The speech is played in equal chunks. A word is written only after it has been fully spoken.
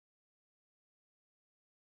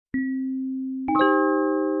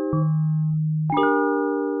Welcome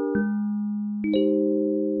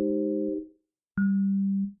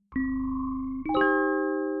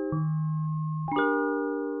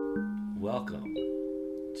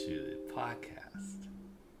to the podcast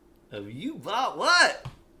of You Bought What?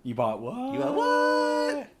 You bought what? You bought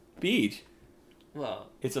what? Beej. Well,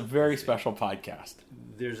 It's a very special podcast.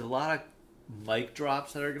 there's a lot of mic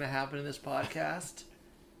drops that are going to happen in this podcast.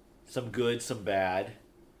 Some good, some bad.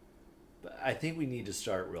 But I think we need to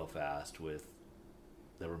start real fast with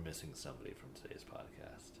that we're missing somebody from today's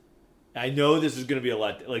podcast. I know this is going to be a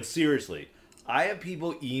lot. Like, seriously, I have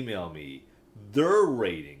people email me their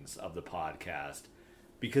ratings of the podcast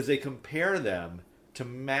because they compare them to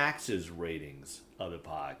Max's ratings of the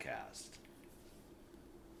podcast.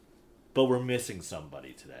 But we're missing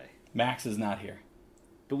somebody today. Max is not here.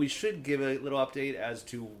 But we should give a little update as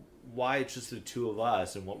to why it's just the two of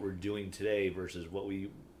us and what we're doing today versus what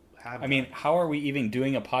we have. I mean, how are we even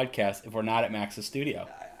doing a podcast if we're not at Max's studio?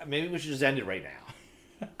 Maybe we should just end it right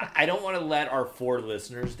now. I don't want to let our 4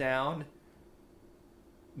 listeners down.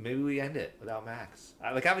 Maybe we end it without Max.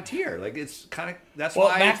 I have a tear. Like, it's kind of, that's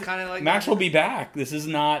why Max, it's kind of like... Max will be back. This is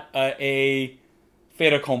not a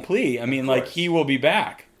fait accompli. I mean, like, he will be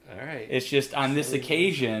back. All right. It's just on this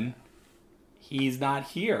occasion, he's not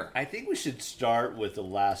here. I think we should start with the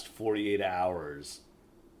last 48 hours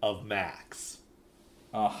of Max.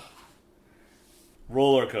 Ugh.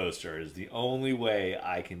 Roller coaster is the only way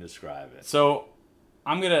I can describe it. So,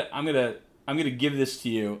 I'm gonna give this to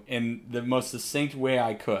you in the most succinct way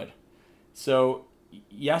I could. So,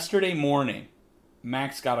 yesterday morning,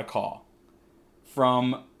 Max got a call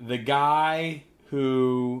from the guy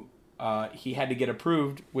who he had to get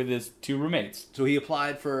approved with his 2 roommates. So he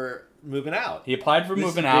applied for moving out. He applied for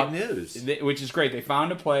moving out. Big news. Which is great. They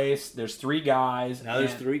found a place. There's 3 guys. Now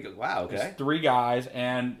there's 3. Wow, okay. There's 3 guys,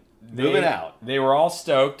 and moving out. They were all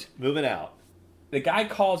stoked. Moving out. The guy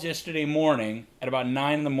calls yesterday morning at about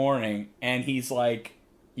 9 in the morning, and he's like,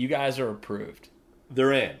 "You guys are approved.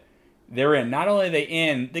 They're in. They're in. Not only are they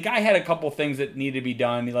in, the guy had a couple things that needed to be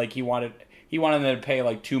done. Like he wanted them to pay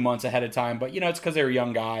like 2 months ahead of time, but it's because they were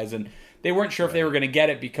young guys, and they weren't sure if they were going to get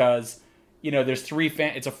it because there's 3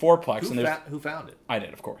 it's a fourplex. Who found it? I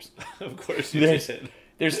did, of course. Of course you did.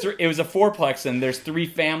 There's 3. It was a fourplex, and there's 3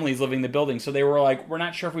 families living in the building. So they were like, "We're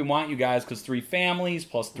not sure if we want you guys because 3 families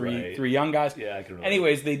plus 3 young guys." Yeah, I can remember.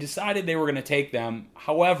 Anyways, they decided they were going to take them.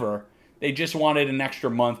 However, they just wanted an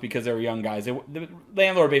extra month because they were young guys. The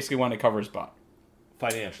landlord basically wanted to cover his butt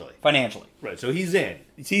Financially. Right. So he's in.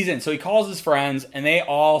 He's in. So he calls his friends, and they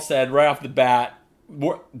all said right off the bat,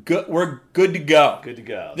 "We're good. We're good to go. Good to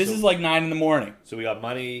go." This is like 9 in the morning. So we got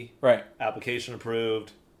money. Right. Application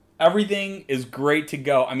approved. Everything is great to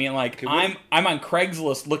go. I mean, like, I'm on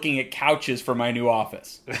Craigslist looking at couches for my new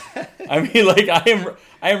office. I mean, like, I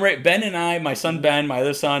am right. Ben and I, my son Ben, my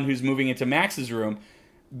other son who's moving into Max's room,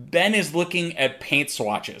 Ben is looking at paint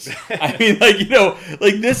swatches. I mean, like,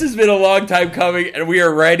 this has been a long time coming, and we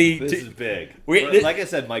are ready. This is big. Like I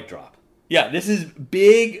said, mic drop. Yeah, this is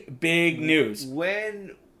big news.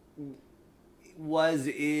 When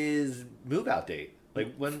is move out date?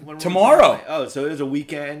 Like when tomorrow. Oh, so it was a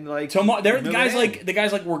weekend. Like tomorrow, the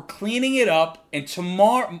guys like we're cleaning it up, and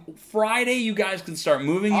tomorrow, Friday, you guys can start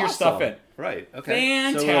moving your stuff in. Right.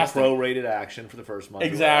 Okay. Fantastic. So prorated action for the first month.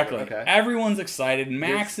 Exactly. Okay. Everyone's excited.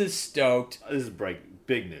 Max is stoked. This is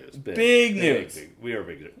big news. Big news. We are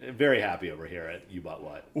very happy over here at You Bought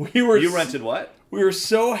What. You rented what? We were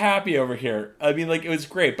so happy over here. I mean, like, it was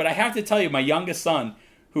great. But I have to tell you, my youngest son,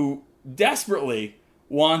 who desperately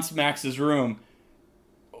wants Max's room,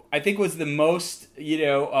 I think was the most, he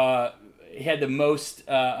had the most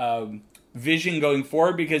vision going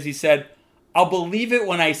forward because he said, "I'll believe it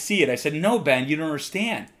when I see it." I said, "No, Ben, you don't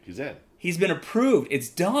understand. He's in. He's been approved. It's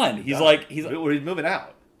done." He's moving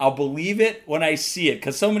out. "I'll believe it when I see it."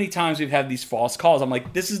 Because so many times we've had these false calls. I'm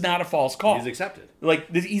like, this is not a false call. He's accepted.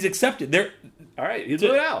 He's accepted. All right, he's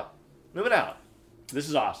moving out. Moving out. This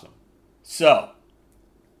is awesome. So,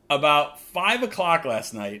 about 5 o'clock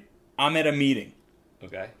last night, I'm at a meeting.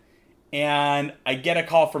 Okay. And I get a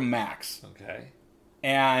call from Max. Okay.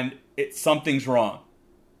 And something's wrong.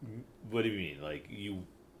 What do you mean? Like, you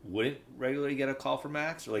wouldn't regularly get a call from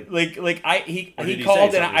Max? Or he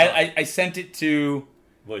called and I sent it to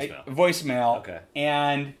voicemail. Okay.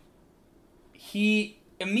 And he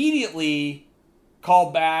immediately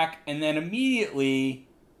called back and then immediately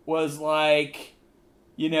was like,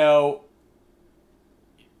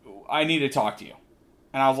 I need to talk to you.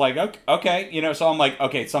 And I was like, okay, so I'm like,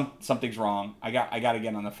 okay, something's wrong. I got to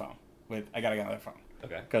get on the phone. Okay.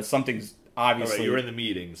 Because something's obviously. All right, you're in the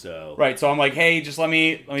meeting, so. Right, so I'm like, hey, just let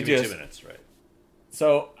me do this. 2 minutes, right.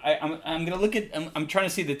 So I'm gonna look at. I'm trying to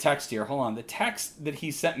see the text here. Hold on. The text that he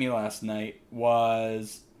sent me last night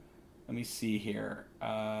was. Let me see here.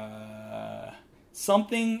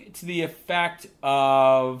 Something to the effect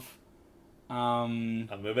of. I'm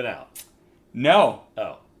moving out. No.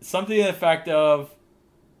 Oh. Something to the effect of.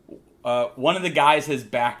 One of the guys has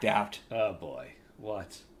backed out. Oh boy.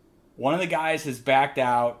 What? One of the guys has backed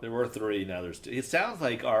out. There were 3, now there's 2. It sounds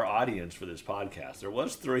like our audience for this podcast. There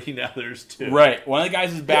was 3, now there's 2. Right. One of the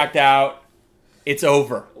guys has backed out. It's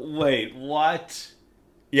over. Wait, what?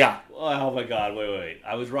 Yeah. Oh my god, wait.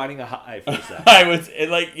 I was riding a high for a second.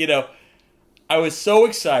 I was so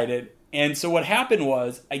excited. And so what happened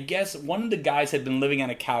was, I guess one of the guys had been living on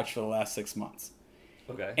a couch for the last 6 months.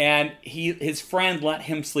 Okay. And his friend let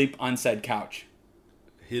him sleep on said couch.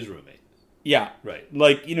 His roommate. Yeah. Right.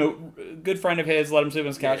 Like, good friend of his, let him sleep on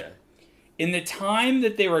his couch. Yeah. In the time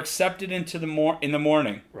that they were accepted into in the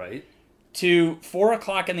morning, right, to 4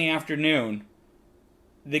 o'clock in the afternoon,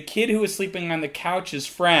 the kid who was sleeping on the couch's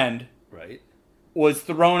friend right, was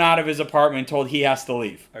thrown out of his apartment, told he has to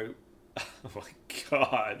leave. Oh my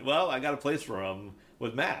god. Well, I got a place for him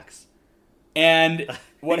with Max. And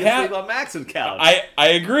what happened? Sleep on Max's couch. I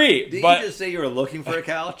agree. Did but you just say you were looking for a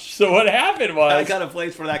couch? So what happened was I got a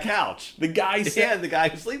place for that couch. The guy said, the guy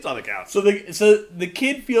who sleeps on the couch. So the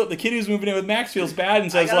kid who's moving in with Max feels bad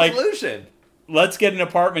and says, I got a solution. Let's get an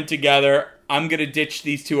apartment together. I'm gonna ditch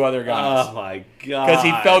these 2 other guys. Oh my god! Because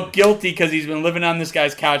he felt guilty because he's been living on this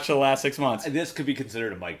guy's couch for the last 6 months. And this could be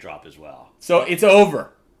considered a mic drop as well. So it's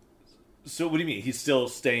over. So what do you mean? He's still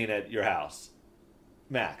staying at your house?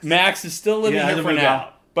 Max is still living here for now.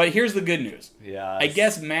 Out. But here's the good news. Yeah. I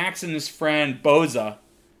guess Max and his friend Boza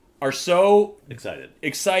are so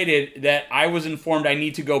excited that I was informed I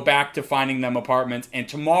need to go back to finding them apartments. And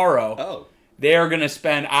tomorrow, they are going to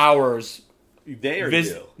spend hours. They are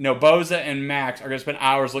you. No, Boza and Max are going to spend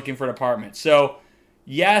hours looking for an apartment. So,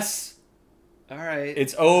 yes, all right,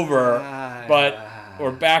 it's over, but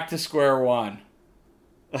we're back to square one.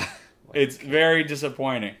 It's very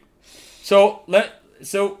disappointing. So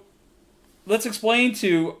let's explain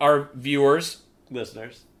to our viewers,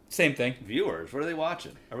 listeners, same thing. Viewers, what are they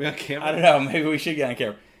watching? Are we on camera? I don't know. Maybe we should get on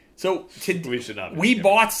camera. So we should not. We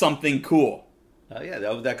bought something cool. Oh yeah,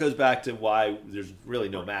 that goes back to why there's really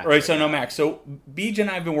no Max. Right, so no Max. So Beej and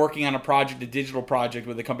I have been working on a digital project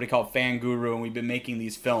with a company called Fan Guru, and we've been making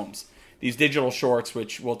these films, these digital shorts,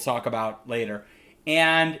 which we'll talk about later.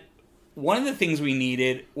 And one of the things we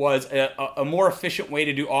needed was a more efficient way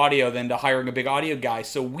to do audio than to hiring a big audio guy.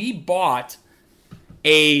 So we bought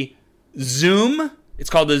a Zoom. It's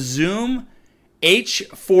called the Zoom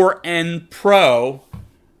H4n Pro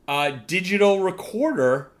digital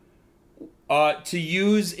recorder to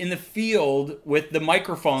use in the field with the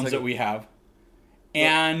microphones that we have.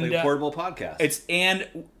 And like a portable podcast.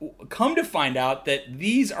 And come to find out that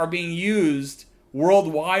these are being used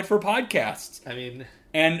worldwide for podcasts. I mean,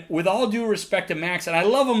 and with all due respect to Max, and I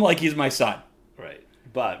love him like he's my son. Right.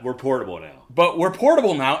 But we're portable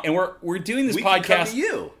now. And we're doing this podcast. Can come to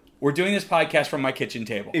you. We're doing this podcast from my kitchen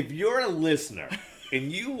table. If you're a listener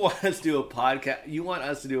and you want us to do a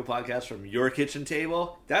podcast from your kitchen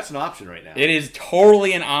table, that's an option right now. It is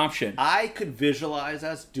totally an option. I could visualize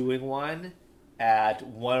us doing one at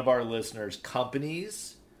one of our listeners'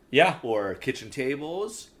 companies. Yeah. Or kitchen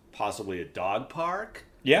tables, possibly a dog park.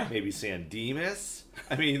 Yeah. Maybe San Dimas.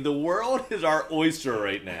 I mean, the world is our oyster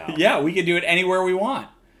right now. Yeah, we can do it anywhere we want.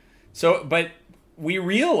 So, but we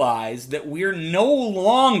realize that we're no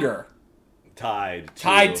longer tied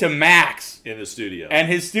to Max in the studio and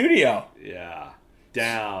his studio. Yeah,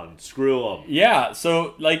 down, screw him. Yeah,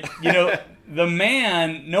 so the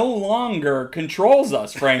man no longer controls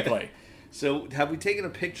us, frankly. So, have we taken a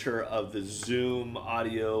picture of the Zoom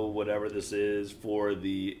audio, whatever this is, for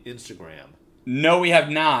the Instagram? No, we have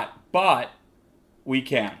not, but we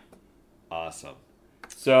can. Awesome.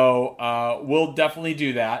 So we'll definitely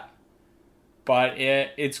do that. But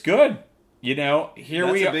it's good. Here That's we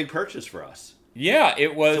are. That's a big purchase for us. Yeah,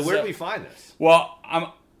 it was. So where did we find this? Well,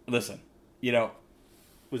 listen,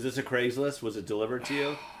 Was this a Craigslist? Was it delivered to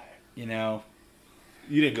you? You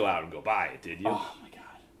didn't go out and go buy it, did you? Oh, my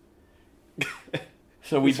God.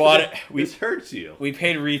 So we bought it. This hurts you. We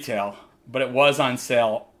paid retail, but it was on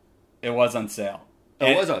sale. It was on sale.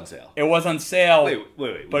 It was on sale. It was on sale. Wait.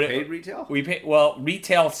 We paid retail? We paid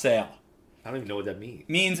retail sale. I don't even know what that means.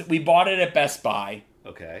 Means we bought it at Best Buy.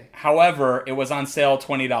 Okay. However, it was on sale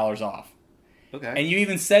 $20 off. Okay. And you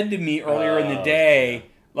even said to me earlier in the day,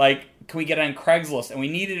 can we get it on Craigslist? And we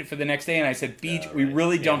needed it for the next day. And I said, Beej, we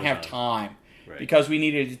really don't have time. Right. Because we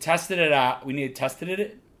needed to test it out. We needed to test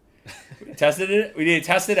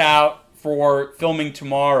it out for filming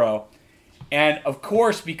tomorrow. And, of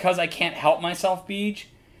course, because I can't help myself, Beej,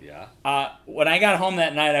 when I got home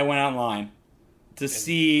that night, I went online to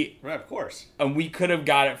see... Right, of course. And we could have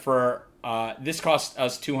got it for... this cost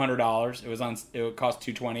us $200. It would cost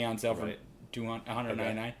 $220 on sale for $199.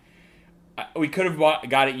 Okay. We could have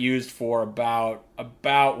got it used for about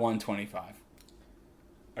 $125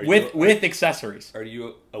 with accessories. Are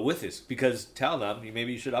you with this? Because tell them,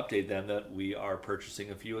 maybe you should update them that we are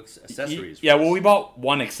purchasing a few accessories. Yeah, well, we bought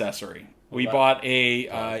one accessory. We bought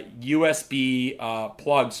a USB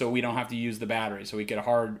plug, so we don't have to use the battery, so we could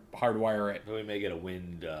hardwire it. So we may get a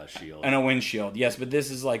wind shield. And a windshield, yes, but this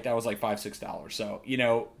is that was like $5-6. So,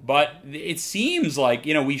 but it seems like,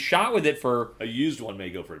 we shot with it for... A used one may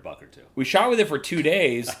go for $1 or $2. We shot with it for 2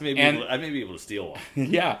 days. I may be able to steal one.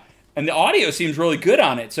 Yeah, and the audio seems really good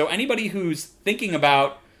on it. So anybody who's thinking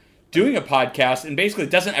about doing a podcast, and basically,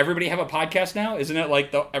 doesn't everybody have a podcast now? Isn't it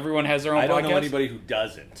like everyone has their own podcast? I don't know anybody who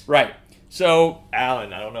doesn't. Right. So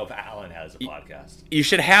Alan, I don't know if Alan has a podcast. You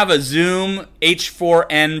should have a Zoom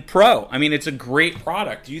H4n Pro. I mean, it's a great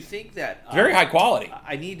product. Do you think that... very high quality.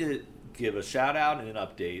 I need to give a shout out and an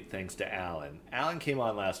update thanks to Alan. Alan came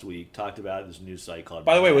on last week, talked about this new site called...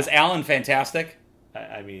 By the way, was Alan fantastic?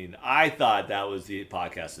 I mean, I thought that was the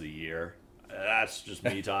podcast of the year. That's just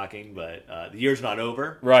me talking, but the year's not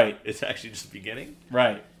over. Right. It's actually just beginning.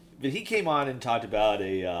 Right. But he came on and talked about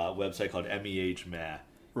a website called MEH.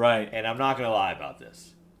 Right. And I'm not going to lie about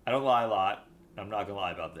this. I don't lie a lot. I'm not going to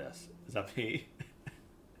lie about this. Is that me?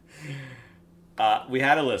 We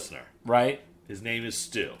had a listener. Right. His name is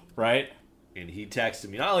Stu. Right. And he texted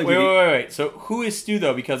me. Not only wait. So who is Stu,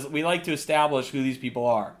 though? Because we like to establish who these people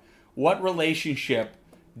are. What relationship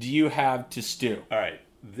do you have to Stu? All right.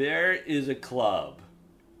 There is a club.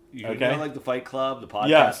 You know, like the Fight Club, the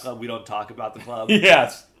podcast club? We don't talk about the club.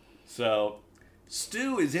 Yes. So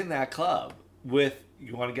Stu is in that club with...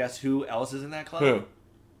 You want to guess who else is in that club? Who?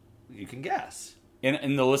 You can guess.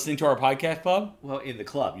 In the listening to our podcast club? Well, in the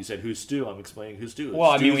club. You said, who's Stu? I'm explaining who's Stu.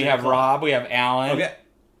 Well, Stu's we have Rob, we have Alan. Okay.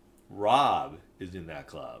 Rob is in that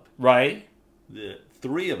club. Right. The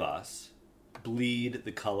three of us bleed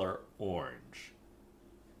the color orange.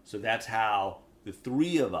 So that's how the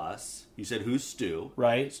three of us, you said, who's Stu?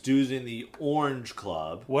 Right. Stu's in the orange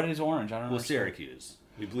club. What is orange? I don't know. Well, Syracuse.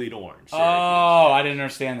 We bleed orange. Syracuse. Oh, I didn't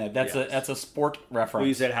understand that. That's a sport reference. Well,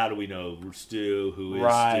 you said, how do we know Stu? Who is Stu?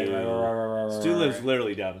 Right. Stu lives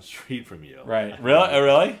literally down the street from you. Right.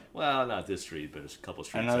 Really? Well, not this street, but a couple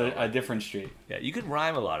streets a different street. Yeah, you can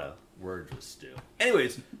rhyme a lot of words with Stu.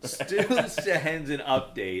 Anyways, Stu sends an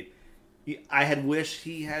update. I had wished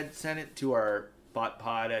he had sent it to our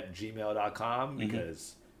botpod@gmail.com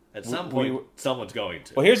because... At some point, someone's going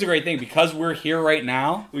to. Well, here's the great thing. Because we're here right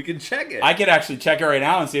now... We can check it. I could actually check it right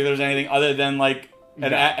now and see if there's anything other than, an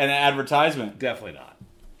advertisement. Definitely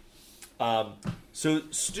not. So,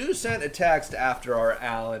 Stu sent a text after our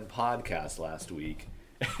Alan podcast last week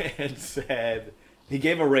and said... He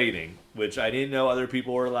gave a rating, which I didn't know other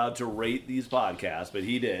people were allowed to rate these podcasts, but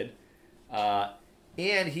he did.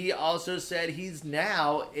 And he also said he's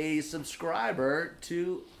now a subscriber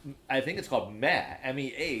to, I think it's called MEH,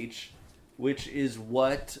 M-E-H, which is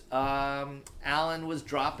what Alan was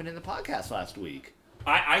dropping in the podcast last week.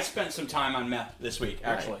 I spent some time on MEH this week,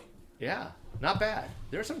 actually. Right. Yeah, not bad.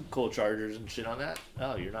 There are some cool chargers and shit on that.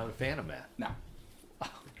 Oh, you're not a fan of MEH? No. Oh,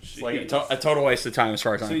 it's like a total waste of time as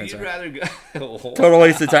far as I'm concerned. So you'd rather go... Total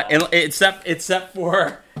waste of time. Except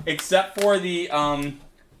for the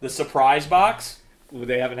surprise box. Well,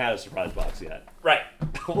 they haven't had a surprise box yet. Right.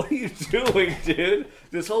 What are you doing, dude?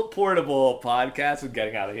 This whole portable podcast is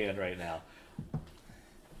getting out of hand right now.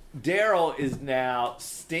 Darryl is now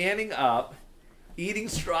standing up, eating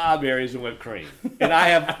strawberries and whipped cream. And I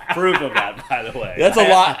have proof of that, by the way. That's a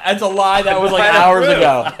lie. That's a lie. That was hours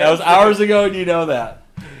ago. That was hours ago, and you know that.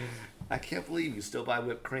 I can't believe you still buy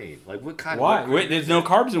whipped cream. Like, what kind of whipped cream? There's no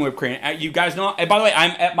carbs in whipped cream. You guys know... And by the way,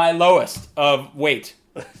 I'm at my lowest of weight.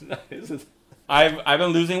 I've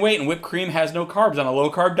been losing weight, and whipped cream has no carbs on a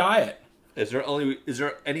low-carb diet. Is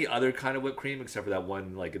there any other kind of whipped cream except for that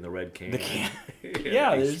one, like, in the red can? The can.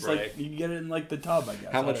 Yeah, there's you can get it in, the tub, I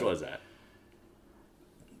guess. How much was that?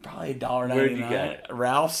 Probably $1.99. Where did you get it?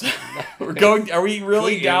 Ralph's. Are we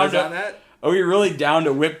really down to... on that? Are we really down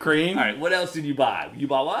to whipped cream? All right, what else did you buy? You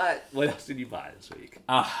bought what? What else did you buy this week?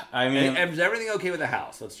 And is everything okay with the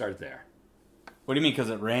house? Let's start there. What do you mean, because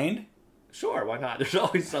it rained? Sure, why not? There's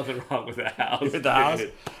always something wrong with the house. With the house?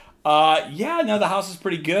 The house is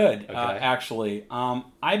pretty good, actually.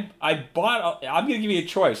 I bought... I'm going to give you a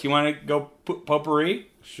choice. You want to go potpourri?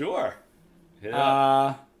 Sure.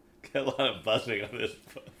 get a lot of buzzing on this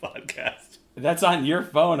podcast. That's on your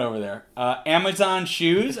phone over there. Amazon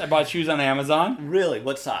shoes. I bought shoes on Amazon. Really?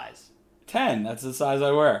 What size? 10. That's the size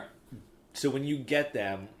I wear. So when you get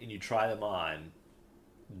them and you try them on,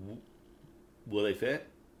 will they fit?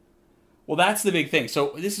 Well, that's the big thing.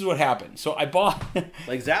 So this is what happened. So I bought...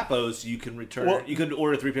 Like Zappos, you can return... Well, you could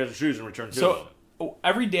order 3 pairs of shoes and return 2 of them. So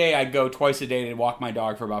every day I go twice a day to walk my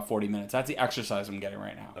dog for about 40 minutes. That's the exercise I'm getting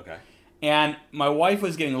right now. Okay. And my wife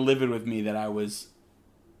was getting livid with me that I was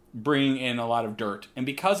bringing in a lot of dirt. And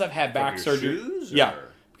because I've had back surgery... Shoes? Yeah.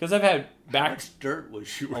 Because I've had back... How much dirt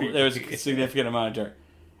was you... There was a significant amount of dirt.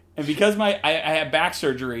 And because I had back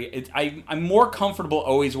surgery, I'm more comfortable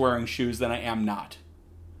always wearing shoes than I am not.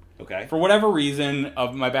 Okay. For whatever reason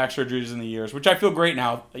of my back surgeries in the years, which I feel great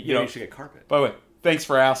now. You should get carpet. By the way, thanks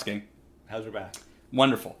for asking. How's your back?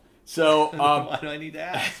 Wonderful. So why do I need to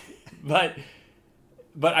ask? but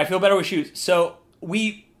I feel better with shoes. So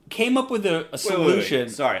we came up with a solution.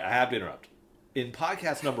 Wait. Sorry, I have to interrupt. In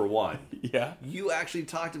podcast number 1, yeah, you actually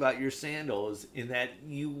talked about your sandals in that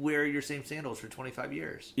you wear your same sandals for 25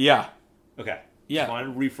 years. Yeah. Okay. Yeah. Just wanted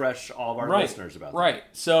to refresh all of our listeners about that. Right.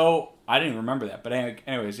 So I didn't remember that. But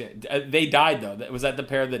anyways, yeah. They died, though. Was that the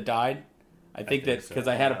pair that died? I think that because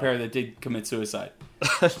I had a pair that did commit suicide.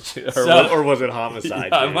 or was it homicide?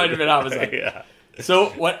 Yeah, it might have been homicide. Yeah. So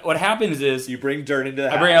what happens is... You bring dirt into the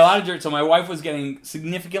house. I bring a lot of dirt. So my wife was getting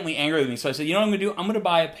significantly angry with me. So I said, you know what I'm going to do? I'm going to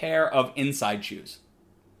buy a pair of inside shoes.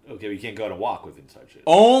 Okay, but you can't go on a walk with inside shoes.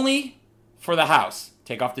 Only for the house.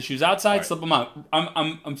 Take off the shoes outside, right. Slip them on.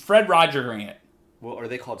 I'm Fred Rogering it. Well, are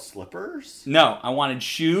they called slippers? No, I wanted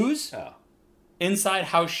shoes. Oh. Inside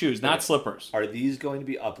house shoes, not slippers. Are these going to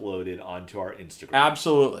be uploaded onto our Instagram?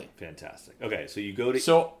 Absolutely. Fantastic. Okay, so you go to...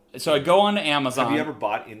 So I go on to Amazon. Have you ever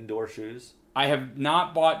bought indoor shoes? I have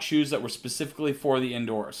not bought shoes that were specifically for the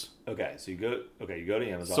indoors. Okay, so you go to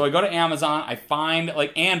Amazon. So I go to Amazon, I find,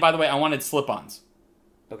 and by the way, I wanted slip-ons.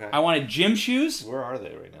 Okay. I wanted gym shoes. Where are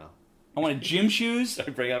they right now? I wanted gym shoes. Did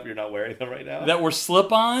I bring up you're not wearing them right now? That were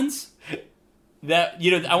slip-ons. That,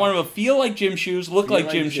 I want them to feel like gym shoes, look like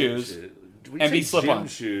gym shoes. And be slip-ons. Gym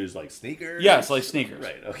shoes, like sneakers? Yes, like sneakers.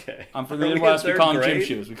 Right, okay. I'm from the Midwest, we call them gym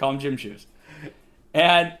shoes. We call them gym shoes.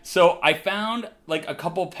 And so I found a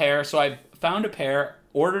couple pair. So I found a pair,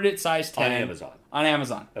 ordered it size 10. On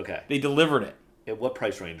Amazon. Okay. They delivered it. At what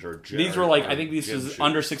price range are these were I think this was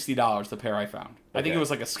under $60, the pair I found. Okay. I think it was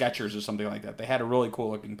like a Skechers or something like that. They had a really cool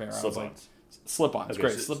looking pair. Slip-ons. Slip-ons, Okay,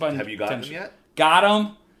 great. so Slip-on. have you gotten them yet? Got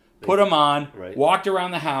them, put them on, right. Walked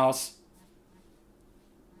around the house.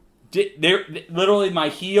 Literally my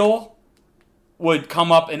heel would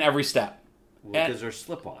come up in every step. Well, because they're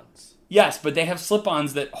slip-ons. Yes, but they have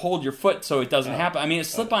slip-ons that hold your foot so it doesn't happen. I mean, a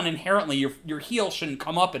slip-on inherently, your heel shouldn't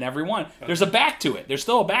come up in every one. Okay. There's a back to it. There's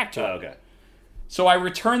still a back to it. Okay. So I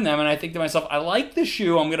return them, and I think to myself, I like the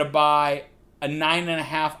shoe. I'm going to buy a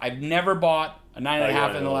 9.5. I've never bought a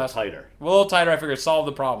 9.5 in the last... A little tighter. I figure solve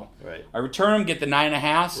the problem. Right. I return them, get the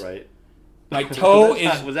 9.5. Right. My toe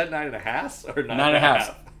is... Was that 9.5 or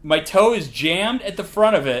 9.5? My toe is jammed at the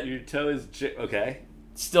front of it. Your toe is... Okay.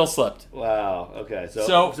 Still slipped. Wow. Okay.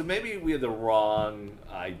 So maybe we had the wrong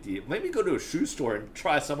idea. Maybe go to a shoe store and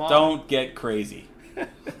try some on. Don't get crazy.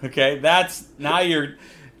 Okay? That's... Now you're...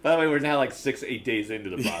 By the way, we're now 6-8 days into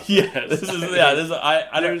the process.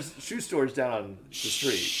 There's shoe stores down on the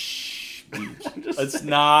street. Shh, it's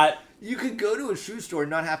not. You could go to a shoe store and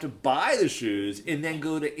not have to buy the shoes, and then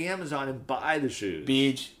go to Amazon and buy the shoes.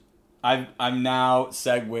 Beej, I'm now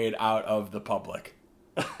segued out of the public.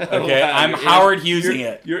 Okay, wow, I'm Howard Hughesing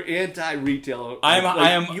it. You're anti-retail. I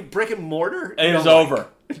am. You brick and mortar. It is over.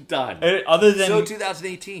 Done. Other than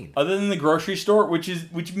 2018. Other than the grocery store, which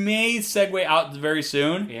may segue out very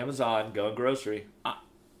soon. Amazon, going grocery.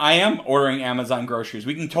 I am ordering Amazon groceries.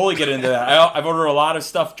 We can totally get into that. I've ordered a lot of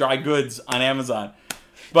stuff, dry goods on Amazon.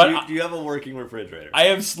 But do you have a working refrigerator? I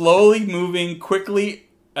am slowly moving quickly.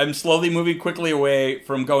 I'm slowly moving quickly away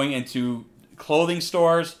from going into clothing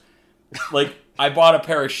stores. I bought a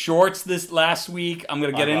pair of shorts this last week. I'm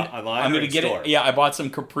gonna get in. Online. I'm gonna get it. Yeah, I bought some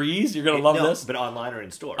capris. You're gonna love this. But online or in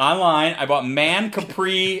store? Online. I bought man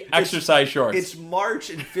capri exercise shorts. It's March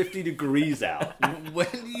and 50 degrees out. When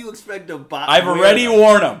do you expect to buy? I've already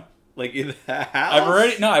worn them. In the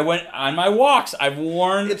house? I went on my walks. I've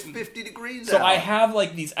worn. It's 50 degrees out. So I have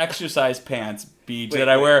these exercise pants, Beej, that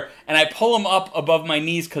I wear, and I pull them up above my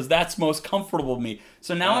knees because that's most comfortable to me.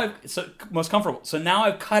 So now most comfortable. So now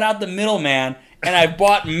I've cut out the middleman. And I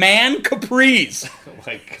bought man capris. Oh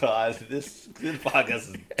my god, this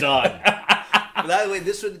podcast is done. By the way,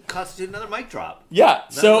 this would constitute another mic drop. Yeah,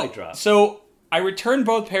 so I returned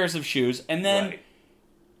both pairs of shoes, and then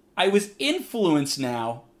I was influenced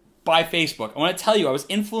now by Facebook. I want to tell you, I was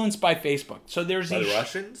influenced by Facebook. So there's By these the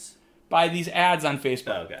Russians? by these ads on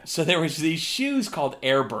Facebook. Oh, okay. So there was these shoes called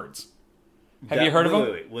Airbirds. Have you heard of them?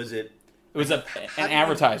 Wait. Was it It was an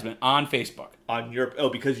advertisement on Facebook. on your... Oh,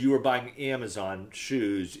 because you were buying Amazon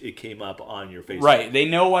shoes, it came up on your Facebook. Right. They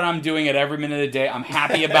know what I'm doing at every minute of the day. I'm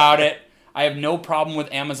happy about it. I have no problem with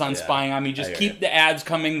Amazon spying on me. Just keep the ads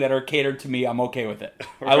coming that are catered to me. I'm okay with it.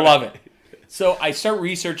 I love it. So I start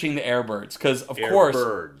researching the Airbirds because, of course...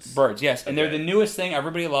 Birds, yes. And they're the newest thing.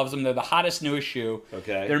 Everybody loves them. They're the hottest, newest shoe.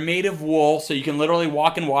 Okay. They're made of wool, so you can literally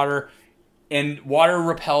walk in water, and water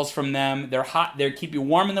repels from them. They're hot. They keep you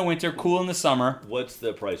warm in the winter, cool in the summer. What's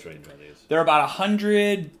the price range on these? They're about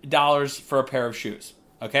 $100 for a pair of shoes.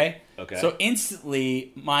 Okay? Okay. So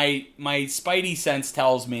instantly, my spidey sense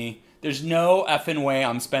tells me there's no effing way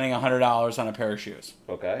I'm spending $100 on a pair of shoes.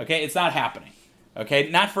 Okay. Okay? It's not happening. Okay?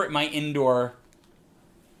 Not for my indoor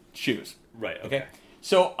shoes. Right, Okay?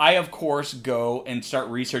 So I, of course, go and start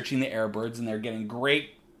researching the Airbirds, and they're getting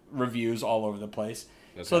great reviews all over the place.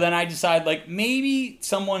 Okay. So then I decide, like, maybe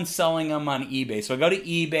someone's selling them on eBay. So I go to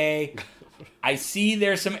eBay. I see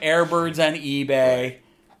there's some Airbirds on eBay. Right.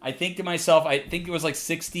 I think to myself, I think it was like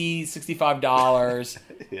 $60, $65.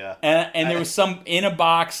 Yeah. And there was some in a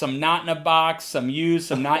box, some not in a box, some used,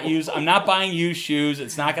 some not used. I'm not buying used shoes.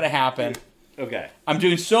 It's not going to happen. Okay. I'm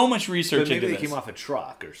doing so much research into this. Maybe they came off a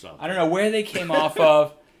truck or something. I don't know where they came off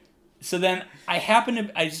of. So then I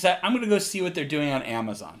decided I'm going to go see what they're doing on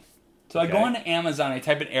Amazon. So I go onto Amazon, I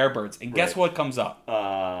type in Airbirds, and guess what comes up?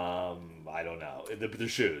 I don't know. The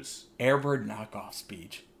shoes. Airbird knockoffs,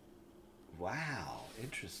 Beej. Wow.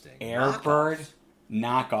 Interesting. Airbird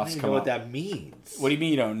knockoffs I don't even know what that means. What do you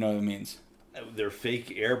mean you don't know what it means? They're fake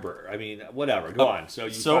Airbird. I mean, whatever. Go on.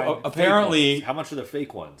 So apparently, how much are the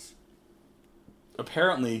fake ones?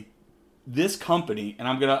 Apparently, this company, and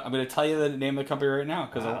I'm gonna tell you the name of the company right now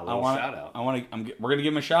because I want shout out. We're gonna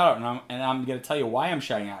give them a shout out, and I'm gonna tell you why I'm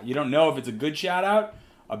shouting out. You don't know if it's a good shout out,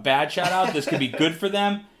 a bad shout out. This could be good for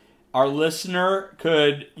them. Our listener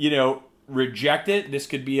could, reject it. This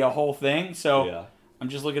could be a whole thing. So I'm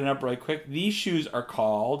just looking it up right quick. These shoes are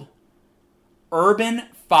called Urban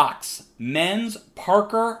Fox Men's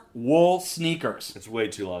Parker Wool Sneakers. It's way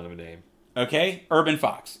too long of a name. Okay, Urban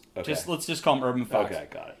Fox. Okay. Let's just call them Urban Fox. Okay,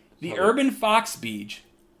 got it. The Urban Fox, Beej.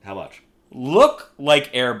 How much? Look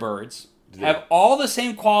like Airbirds. Have all the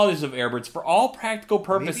same qualities of Airbirds for all practical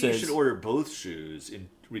purposes. Maybe you should order both shoes and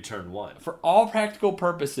return one. For all practical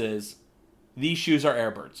purposes, these shoes are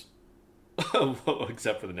Airbirds.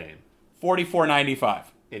 Except for the name. $44.95.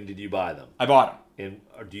 And did you buy them? I bought them.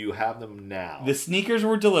 And do you have them now? The sneakers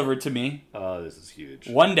were delivered to me. Oh, this is huge.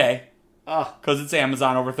 One day. Because it's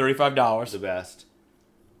Amazon, over $35. The best.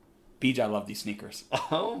 Beej, I love these sneakers.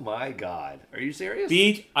 Oh my God. Are you serious?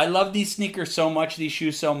 Beej, I love these sneakers so much, these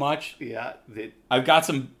shoes so much. Yeah. I've got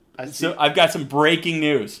some breaking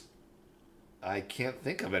news. I can't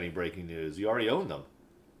think of any breaking news. You already own them.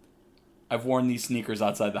 I've worn these sneakers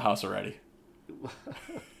outside the house already.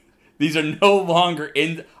 These are no longer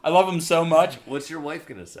in. I love them so much. What's your wife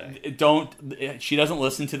going to say? She doesn't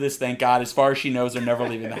listen to this, thank God. As far as she knows, they're never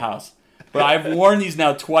leaving the house. But I've worn these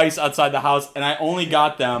now twice outside the house, and I only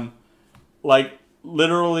got them, like,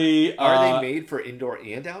 literally. Are they made for indoor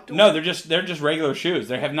and outdoor? No, they're just regular shoes.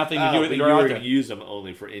 They have nothing to do with indoor and outdoor. You use them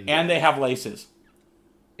only for indoor. And they have laces.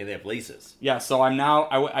 And they have laces. Yeah, so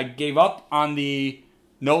I gave up on the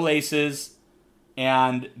no laces,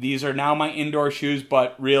 and these are now my indoor shoes,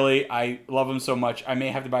 but really, I love them so much, I may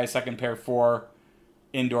have to buy a second pair for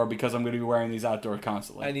indoor because I'm going to be wearing these outdoor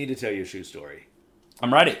constantly. I need to tell you a shoe story.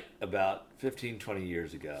 I'm ready. About 15, 20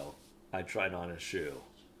 years ago, I tried on a shoe.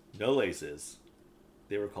 No laces.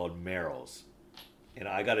 They were called Merrells. And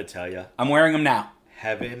I got to tell you. I'm wearing them now.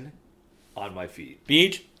 Heaven on my feet.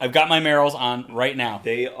 Beej, I've got my Merrells on right now.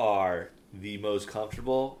 They are the most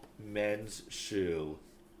comfortable men's shoe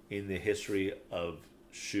in the history of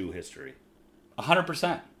shoe history.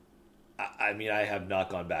 100%. I mean, I have not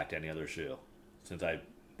gone back to any other shoe since I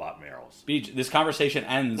bought Merrells. Beej, this conversation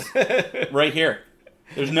ends right here.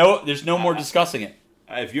 There's no more discussing it.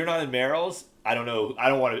 If you're not in Merrells, I don't know. I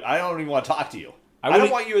don't even want to talk to you. I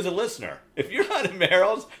don't want you as a listener. If you're not in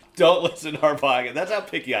Merrells, don't listen to our podcast. That's how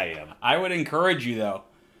picky I am. I would encourage you, though,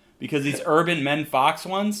 because these Urban Men Fox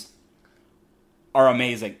ones are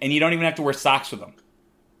amazing. And you don't even have to wear socks with them.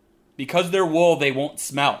 Because they're wool, they won't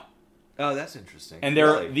smell. Oh, that's interesting. And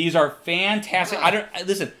really? These are fantastic.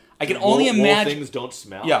 Listen, I can wool, only imagine... Wool things don't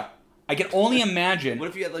smell? Yeah. I can only imagine... What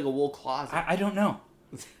if you had like a wool closet? I don't know.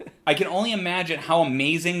 I can only imagine how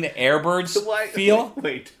amazing the Airbirds feel.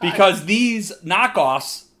 Wait. Because these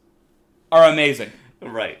knockoffs are amazing.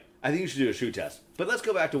 Right. I think you should do a shoe test. But let's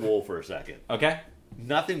go back to wool for a second. Okay.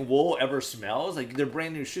 Nothing wool ever smells? Like, they're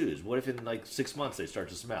brand new shoes. What if in, like, 6 months they start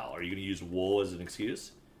to smell? Are you going to use wool as an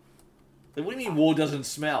excuse? Like, what do you mean wool doesn't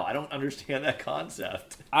smell? I don't understand that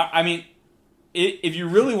concept. I mean, if you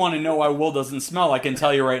really want to know why wool doesn't smell, I can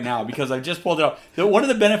tell you right now because I just pulled it up. One of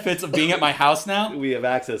the benefits of being at my house now, we have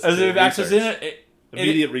access to we have access in it.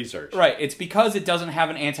 Immediate research. Right. It's because it doesn't have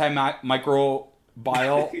an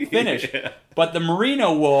antimicrobial finish. Yeah. But the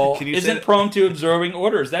merino wool isn't prone to absorbing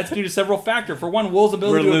odors. That's due to several factors. For one, wool's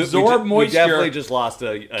ability to absorb moisture we definitely just lost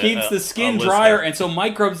keeps the skin drier, and so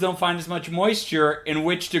microbes don't find as much moisture in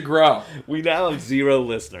which to grow. We now have 0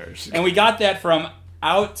 listeners. And we got that from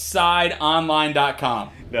outsideonline.com.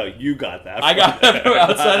 No, you got that. I got that from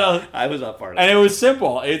outside. I was not part of it. And it was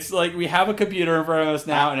simple. It's like we have a computer in front of us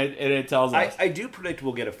now, and it tells us. I do predict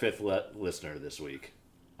we'll get a 5th listener this week.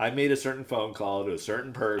 I made a certain phone call to a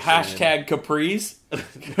certain person. Hashtag Capri's.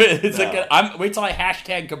 It's no. Wait till I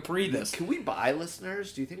hashtag Capri this. Can we buy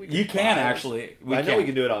listeners? Do you think we can? You can actually. I know we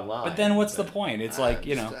can do it online. But then what's the point? It's like,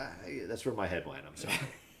 that's where my head went. I'm sorry.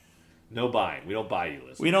 No buying. We don't buy you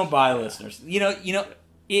listeners. We don't buy listeners.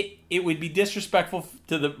 It would be disrespectful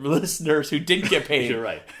to the listeners who didn't get paid. You're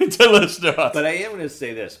right. To listen to us. But I am going to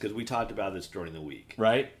say this because we talked about this during the week.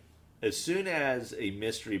 Right. As soon as a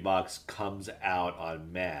mystery box comes out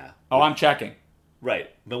on Meh. Oh, I'm checking. Right.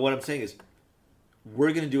 But what I'm saying is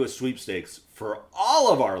we're going to do a sweepstakes for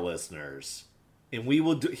all of our listeners. And we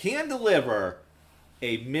will hand deliver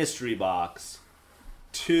a mystery box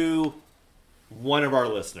to one of our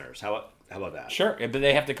listeners. How about that? Sure. But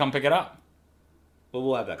they have to come pick it up. Well,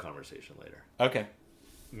 we'll have that conversation later. Okay.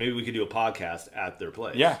 Maybe we could do a podcast at their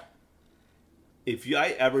place. Yeah. If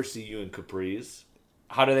I ever see you in Capri's.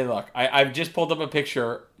 How do they look? I've just pulled up a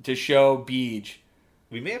picture to show Beej.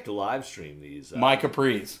 We may have to live stream these. My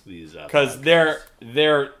Capri's. These because they're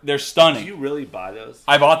stunning. Do you really buy those?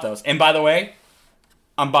 I bought those, and by the way,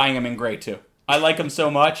 I'm buying them in gray too. I like them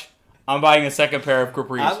so much. I'm buying a second pair of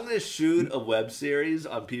Capri's. I'm going to shoot a web series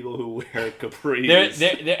on people who wear Capri's.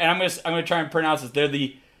 And I'm going to try and pronounce this. They're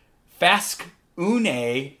the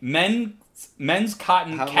Fascune men's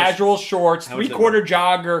cotton casual shorts, 3/4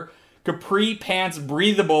 jogger. Capri pants,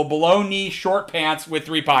 breathable, below knee, short pants with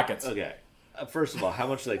 3 pockets. Okay. First of all, how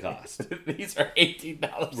much do they cost? These are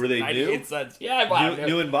 $18. Were they new? Yeah, I bought them.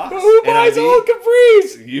 New in box? Who buys old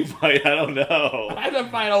Capris? You might. I don't know. I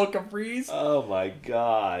don't buy old Capris. Oh my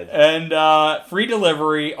god. And free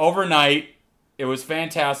delivery overnight. It was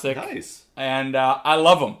fantastic. Nice. And I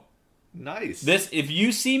love them. Nice. If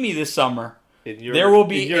you see me this summer. There will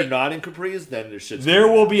be. If you're not in Capri's, then there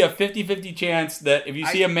will be a 50-50 chance that if you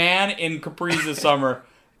see a man in Capri's this summer,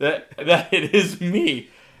 that it is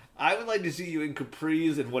me. I would like to see you in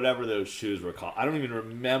Capri's and whatever those shoes were called. I don't even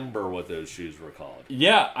remember what those shoes were called.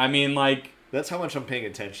 Yeah, I mean, like that's how much I'm paying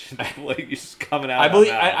attention. Like you're just coming out. I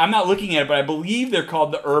believe I'm not looking at it, but I believe they're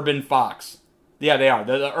called the Urban Fox. Yeah, they are.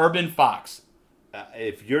 They're the Urban Fox.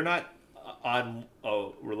 If you're not on a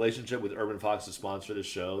relationship with Urban Fox to sponsor the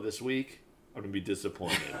show this week. I'm going to be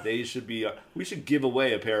disappointed. They should be. We should give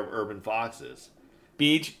away a pair of Urban Foxes.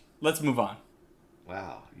 Beej, let's move on.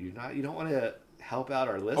 Wow, you don't want to help out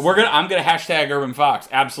our listeners. I'm gonna hashtag Urban Fox.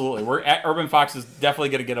 Absolutely, Urban Fox is definitely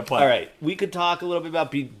gonna get a play. All right, we could talk a little bit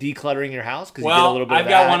about decluttering your house because you did a little bit. I've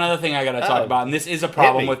got one other thing I got to talk about, and this is a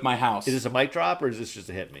problem with my house. Is this a mic drop or is this just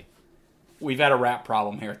a hit me? We've had a rat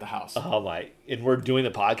problem here at the house. Oh my! And we're doing the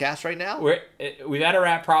podcast right now. We've had a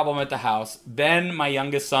rat problem at the house. Ben, my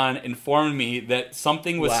youngest son, informed me that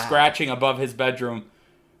something was scratching above his bedroom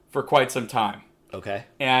for quite some time. Okay.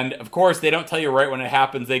 And of course, they don't tell you right when it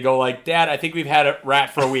happens. They go like, "Dad, I think we've had a rat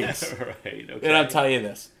for weeks." Right. Okay. They don't tell you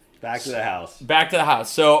this. Back to the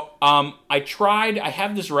house. So I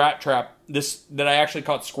have this rat trap that I actually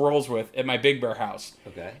caught squirrels with at my Big Bear house.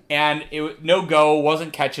 Okay. And it no go,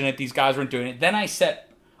 wasn't catching it. These guys weren't doing it. Then I set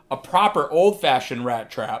a proper old-fashioned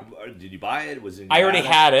rat trap. Did you buy it? I already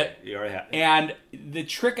had it. You already had it. And the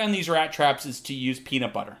trick on these rat traps is to use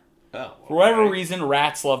peanut butter. Oh. For whatever reation,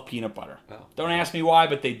 rats love peanut butter. Oh. Don't ask me why,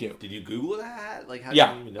 but they do. Did you Google that? Like, how did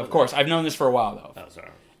you even know of course. I've known this for a while, though. Oh,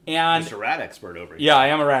 sorry. And Mr. Rat expert over here. Yeah, I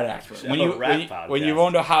am a rat expert. When you've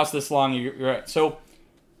owned a house this long, you're right. So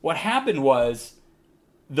what happened was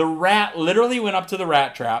the rat literally went up to the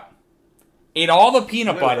rat trap, ate all the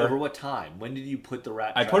peanut butter. Over what time? When did you put the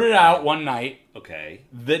rat trap? I put it out one night. Okay.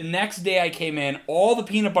 The next day I came in, all the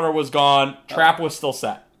peanut butter was gone, trap was still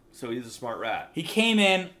set. So he's a smart rat. He came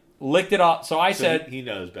in, licked it off. So I said... He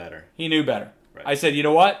knows better. He knew better. Right. I said, you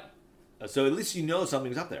know what? So at least you know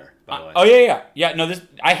something's up there, by the way. Oh, yeah. No,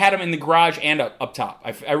 I had them in the garage and up top.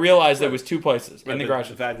 I realized there was two places in the garage.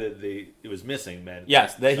 The fact that it was missing meant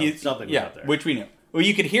something was up there. Which we knew. Well,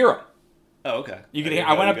 you could hear them. Oh, okay. You could hear.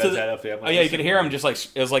 I went up to you could hear them just like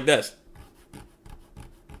it was like this.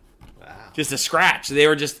 Wow. Just a scratch.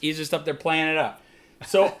 He's just up there playing it up.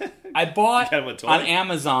 So I bought on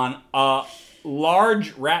Amazon a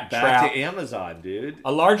large rat trap. Back to Amazon, dude.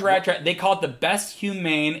 A large rat trap. They call it the best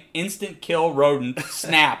humane instant kill rodent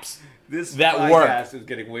snaps. This that podcast is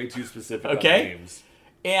getting way too specific on names.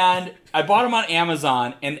 And I bought them on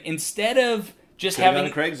Amazon, and instead of just having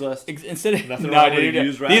on Craigslist,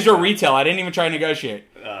 these are retail. I didn't even try to negotiate.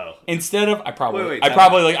 Oh. Instead of I probably went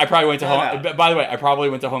to Home. By the way, I probably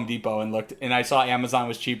went to Home Depot and looked, and I saw Amazon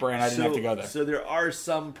was cheaper, and I didn't have to go there. So there are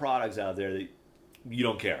some products out there that you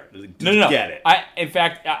don't care. No. Get it. In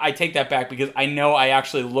fact, I take that back because I know I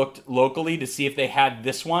actually looked locally to see if they had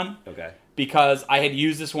this one. Okay. Because I had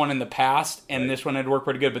used this one in the past, and this one had worked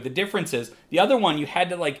pretty good. But the difference is, the other one you had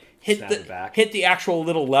to like hit the actual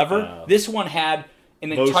little lever. Oh. This one had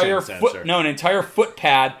an entire foot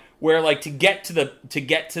pad where like to get to the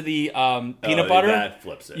peanut butter, that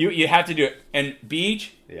flips it. You have to do it. And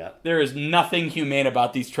Beej, there is nothing humane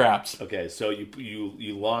about these traps. Okay, so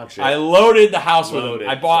you launch it. I loaded the house with them.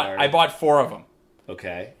 I bought 4 of them.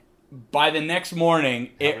 Okay. By the next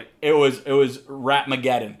morning, it was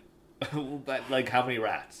Ratmageddon. But like how many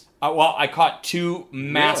rats? Well, I caught 2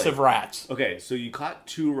 massive rats. Okay, so you caught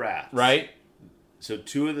 2 rats. Right. So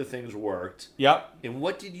 2 of the things worked. Yep. And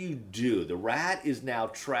what did you do? The rat is now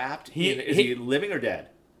trapped. Is he living or dead?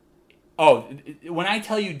 Oh, when I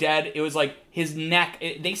tell you dead, it was like his neck.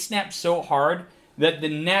 They snapped so hard that the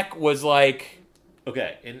neck was like...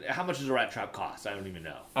 Okay, and how much does a rat trap cost? I don't even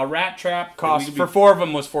know. A rat trap cost, for 4 of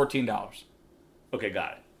them, was $14. Okay,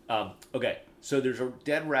 got it. Okay. So there's a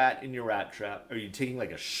dead rat in your rat trap. Are you taking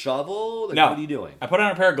like a shovel? No. What are you doing? I put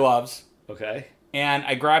on a pair of gloves. Okay. And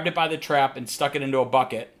I grabbed it by the trap and stuck it into a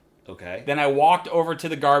bucket. Okay. Then I walked over to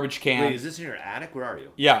the garbage can. Wait, is this in your attic? Where are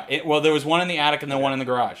you? Yeah. There was one in the attic and then one in the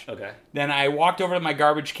garage. Okay. Then I walked over to my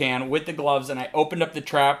garbage can with the gloves and I opened up the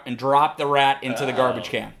trap and dropped the rat into the garbage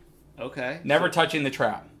can. Okay. Never touching the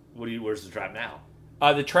trap. Where's the trap now?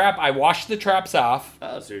 The trap, I washed the traps off.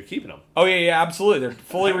 Oh, so you're keeping them? Oh, yeah, absolutely. They're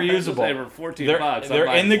fully reusable. They were $14. They're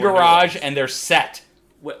in the garage and they're set.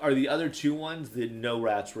 What, are the other 2 ones that no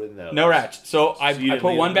rats were in those? No rats. So I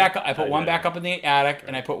put one back. I put one back up in the attic,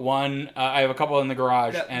 and I put one. I have a couple in the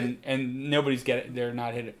garage, and nobody's they're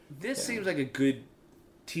not hit it. This seems like a good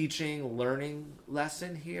teaching, learning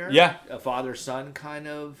lesson here. Yeah, a father-son kind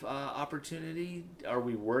of opportunity. Are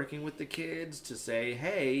we working with the kids to say,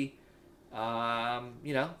 hey?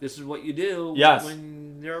 This is what you do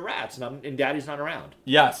when there are rats and Daddy's not around.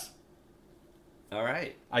 Yes. All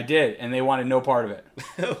right. I did, and they wanted no part of it.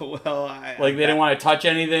 Well, they didn't want to touch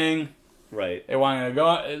anything. Right. They wanted to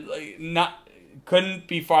go, couldn't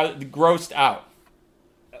be farther, grossed out.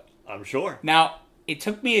 I'm sure. Now, it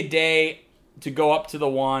took me a day to go up to the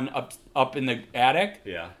one up in the attic.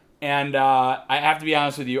 Yeah. And I have to be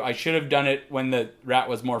honest with you, I should have done it when the rat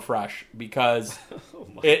was more fresh because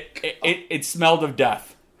it smelled of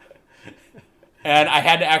death. And I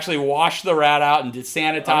had to actually wash the rat out and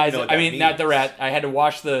sanitize it. I mean, not the rat. I had to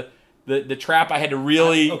wash the trap. I had to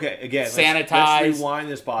really sanitize. Let's rewind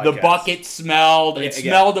this podcast. The bucket smelled. It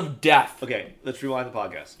smelled of death. Okay, let's rewind the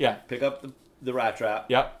podcast. Yeah. Pick up the rat trap.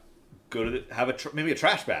 Yep. Go to maybe a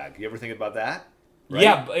trash bag. You ever think about that? Right?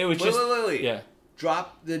 Yeah, but it was Wait. Yeah.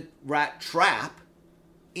 Drop the rat trap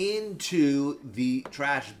into the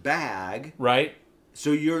trash bag. Right.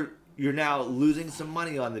 So you're now losing some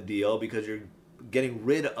money on the deal because you're getting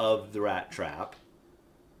rid of the rat trap.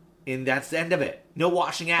 And that's the end of it. No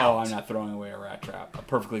washing out. Oh, I'm not throwing away a rat trap. A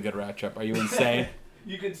perfectly good rat trap. Are you insane?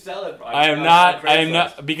 You can sell it. I am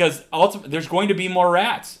not because ultimately there's going to be more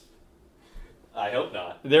rats. I hope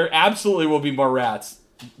not. There absolutely will be more rats.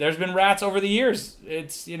 There's been rats over the years.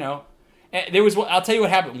 It's, there was. I'll tell you what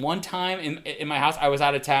happened. One time in my house, I was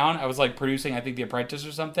out of town. I was like producing, I think, The Apprentice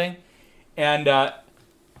or something. And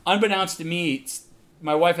unbeknownst to me,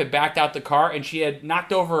 my wife had backed out the car and she had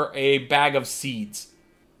knocked over a bag of seeds.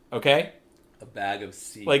 Okay? A bag of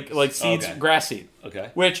seeds. Like seeds, okay. Grass seed.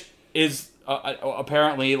 Okay. Which is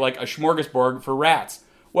apparently like a smorgasbord for rats.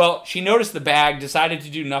 Well, she noticed the bag, decided to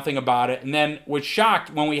do nothing about it, and then was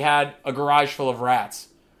shocked when we had a garage full of rats.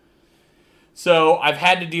 So I've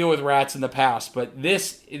had to deal with rats in the past, but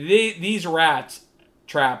these rat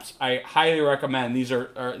traps I highly recommend. These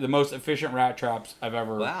are the most efficient rat traps I've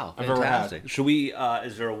ever had. Should we?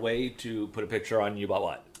 Is there a way to put a picture on you about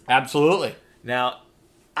what? Absolutely. Now,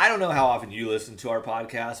 I don't know how often you listen to our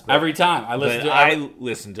podcast. But, Every time I listen to, I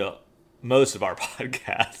listen to most of our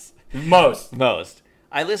podcasts. Most.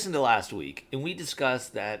 I listened to last week, and we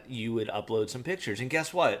discussed that you would upload some pictures, and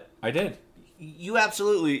guess what? I did. You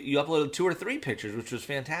uploaded 2 or 3 pictures, which was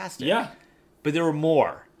fantastic. Yeah. But there were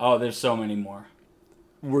more. Oh, there's so many more.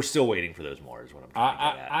 We're still waiting for those more. Is what I'm trying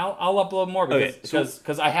to get at. I'll upload more because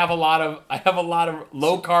Okay, I have a lot of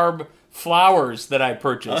low carb flowers that I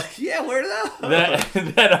purchased. Yeah, where are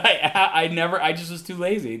those? that I just was too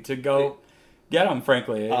lazy to go get them.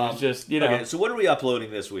 Frankly, it was just Okay, so what are we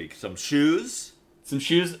uploading this week? Some shoes. Some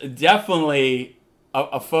shoes. Definitely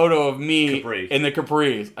a photo of me Capri. in the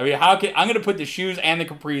capris. I mean, I'm going to put the shoes and the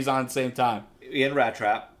capris on at the same time. And rat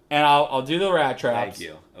trap. And I'll do the rat traps. Thank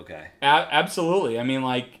you. Okay. Absolutely. I mean,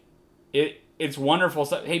 like, it's wonderful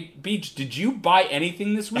stuff. Hey, Beej, did you buy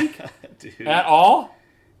anything this week? Dude, At all?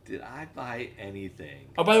 did I buy anything?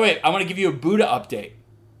 Oh, by the way, I want to give you a Buddha update.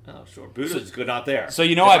 Oh, sure. Buddha's good not there. So,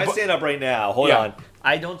 you know, if I stand up right now, hold Yeah. on.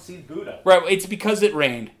 I don't see Buddha. Right, it's because it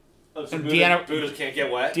rained. Oh, so And Buddhas can't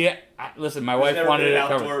get wet? Listen, my There's wife never wanted been it an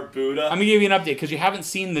covered. outdoor Buddha? I'm going to give you an update because you haven't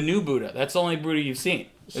seen the new Buddha. That's the only Buddha you've seen.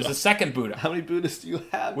 There's a second Buddha. How many Buddhas do you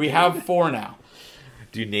have? We dude? have 4 now.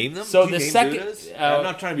 Do you name them? So do you the name second, Buddhas? I'm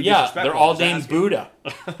not trying to be yeah, disrespectful. they're all I'm just named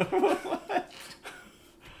asking. Buddha.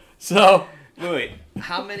 So Wait.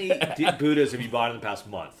 How many Buddhas have you bought in the past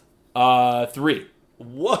month? 3.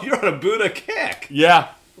 Whoa, you're on a Buddha kick. Yeah,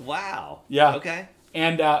 Wow. Yeah. Okay.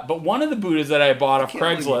 and but one of the Buddhas that I bought off Can't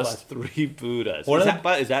believe you Craigslist. bought 3 Buddhas. One Is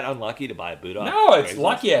of that unlucky to buy a Buddha? No, off it's Craigslist?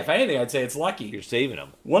 lucky. If anything, I'd say it's lucky. You're saving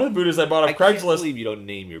them. One of the Buddhas I bought I off can't Craigslist believe you don't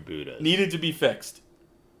name your Buddhas. needed to be fixed.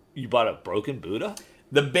 You bought a broken Buddha?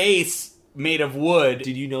 The base made of wood.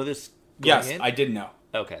 Did you know this going Yes, in? I did know.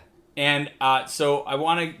 Okay. And so I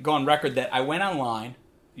want to go on record that I went online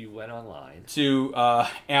You went online to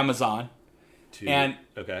Amazon. to... And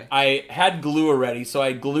okay. I had glue already, so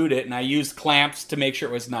I glued it, and I used clamps to make sure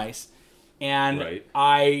it was nice. And Right.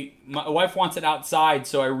 my wife wants it outside,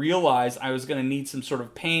 so I realized I was going to need some sort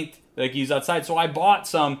of paint that I could use outside. So I bought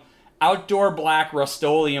some outdoor black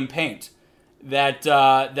Rust-Oleum paint that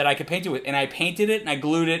I could paint it with, and I painted it and I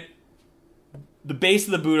glued it. The base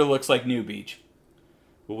of the Buddha looks like new, Beej.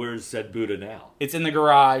 Well, where's said Buddha now? It's in the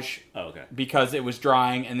garage Oh, okay. because it was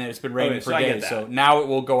drying and then it's been raining Okay, for so I get days. that. So now it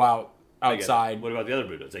will go out I get it. outside. What about the other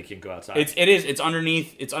Buddhas? They can't go outside. It's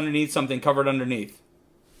underneath. It's underneath something covered underneath.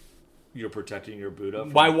 You're protecting your Buddha?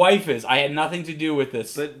 My wife is. I had nothing to do with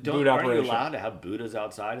this But boot aren't operation. you allowed to have Buddhas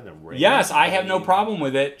outside in the rain? Yes, I have no problem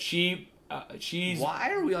with it. She's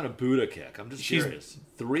Why are we on a Buddha kick? I'm just She's- curious.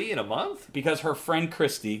 3 in a month? because her friend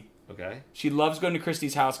Christy. Okay. She loves going to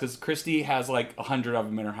Christy's house because Christy has like 100 of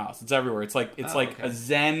them in her house. It's everywhere. It's like okay. a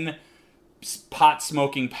Zen pot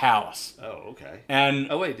smoking palace. Oh, okay. And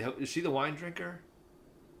Oh, wait. Is she the wine drinker?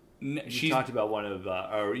 You she's talked about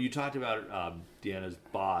Deanna's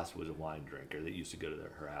boss was a wine drinker that used to go to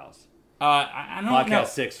her house. I don't Podcast know.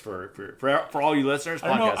 6 for all you listeners.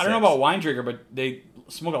 I don't know about wine drinker, but they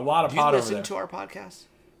smoke a lot of Do you pot over listen there. to our podcast?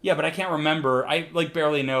 Yeah, but I can't remember. I like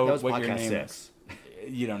barely know That was what your podcast name 6. is.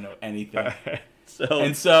 You don't know anything. So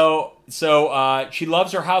And so she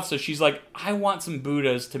loves her house, so she's like, I want some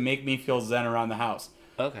Buddhas to make me feel zen around the house.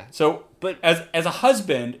 okay. So, But- as a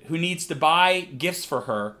husband who needs to buy gifts for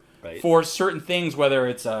her Right. for certain things, whether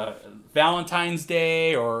it's a Valentine's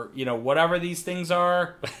Day or whatever these things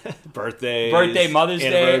are, Birthday, Mother's Day,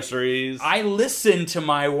 anniversaries, I listen to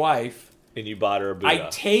my wife. and you bought her a Buddha. I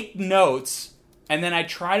take notes, and then I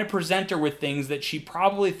try to present her with things that she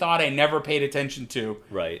probably thought I never paid attention to.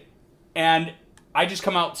 Right. And I just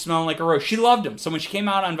come out smelling like a rose. She loved them. So when she came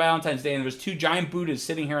out on Valentine's Day and there was 2 giant Buddhas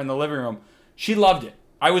sitting here in the living room, she loved it.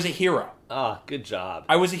 I was a hero. Ah, good job.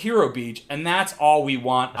 I was a hero, Beej, and that's all we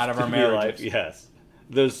want out of our Real marriages. life, yes.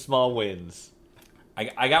 Those small wins.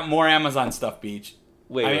 I got more Amazon stuff, Beej.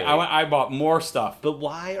 Wait. I bought more stuff. But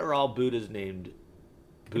why are all Buddhas named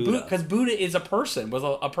Buddha? Because Buddha is a person, was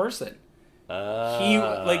a person.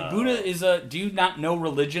 Uh, Buddha is a... Do you not know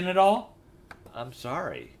religion at all? I'm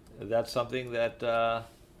sorry. That's something that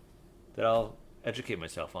I'll educate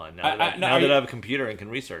myself on now that I have a computer and can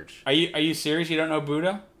research. Are you serious? You don't know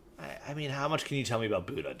Buddha? I mean, how much can you tell me about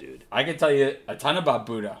Buddha, dude? I can tell you a ton about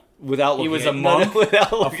Buddha. Without looking He was at, a monk,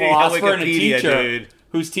 without a looking at philosopher, and a Wikipedia, teacher dude.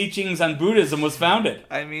 whose teachings on Buddhism was founded.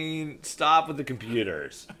 I mean, stop with the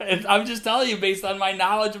computers. I'm just telling you based on my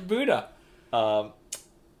knowledge of Buddha.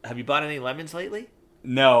 Have you bought any lemons lately?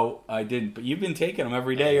 No, I didn't. But you've been taking them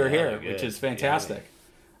every day you're Yeah, here, good. which is fantastic.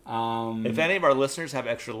 If any of our listeners have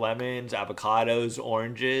extra lemons, avocados,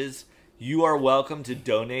 oranges, you are welcome to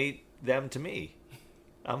donate them to me.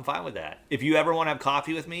 I'm fine with that. If you ever want to have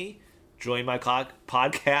coffee with me, join my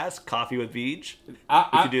podcast, Coffee with Beej? We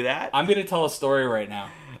can do that? I'm going to tell a story right now.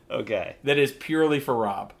 Okay. That is purely for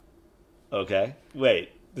Rob. Okay.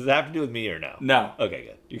 Wait. Does that have to do with me or no? No. Okay,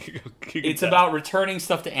 good. You can It's tell. about returning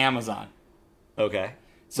stuff to Amazon. Okay.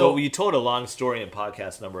 So well, you told a long story in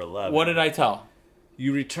podcast number 11. What did I tell?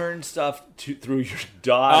 You returned stuff through your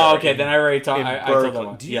daughter. Oh, okay. Then I already talked. I told that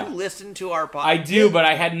one. Do you listen to our podcast? I do, but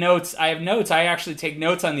I had notes. I have notes. I actually take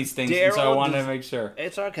notes on these things, and so I wanted to make sure.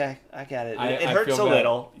 It's okay. I get it. I It hurts feel a bad.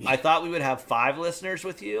 little. I thought we would have 5 listeners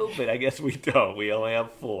with you, but I guess we don't. We only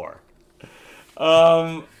have 4.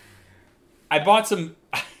 I bought some.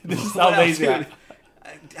 This is how lazy I am.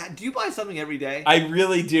 Do you buy something every day? I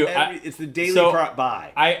really do. It's the daily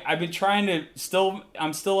buy. I've been trying to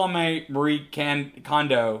I'm still on my Marie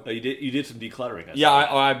Kondo. Oh, you did some decluttering.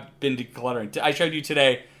 I've been decluttering. I showed you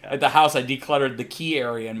today at the house. I decluttered the key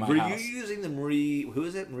area in my house. Were you using the Marie? Who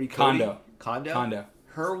is it? Marie Kondo. Kondo.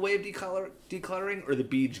 Her way of decluttering, or the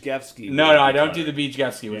Beej Gefsky? No, I don't do the Beej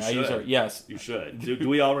Gefsky way. I use her. Yes, you should. Do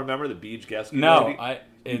we all remember the Beej Gefsky? No,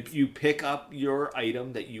 you pick up your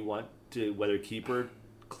item that you want to whether keep or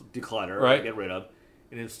declutter right. or get rid of,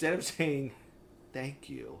 and instead of saying thank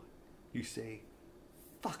you, you say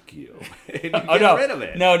fuck you, and you get rid of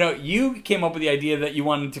it. No, you came up with the idea that you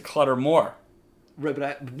wanted to clutter more. Right,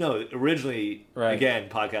 but originally, again,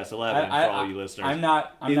 podcast 11 for all you listeners. I'm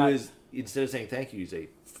not. Instead of saying thank you, you say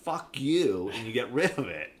fuck you, and you get rid of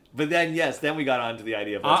it. But then, then we got onto the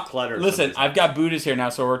idea of let's clutter. Listen, I've got Buddhists here now,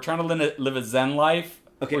 so we're trying to live a Zen life.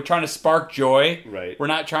 Okay. We're trying to spark joy. Right. We're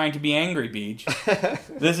not trying to be angry, Beej.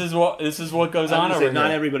 This is what goes on over here.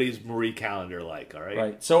 Not everybody's Marie Calendar like, all right?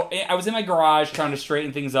 Right. So I was in my garage trying to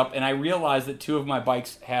straighten things up, and I realized that 2 of my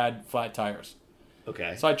bikes had flat tires.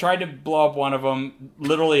 Okay. So I tried to blow up one of them.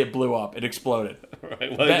 Literally, it blew up. It exploded.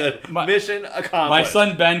 Right. Well, mission accomplished. My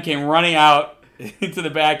son Ben came running out into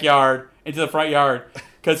the backyard, into the front yard,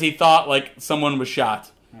 because he thought like someone was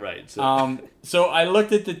shot. Right. So, so I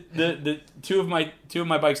looked at the two of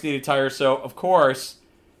my bikes needed tires. So of course,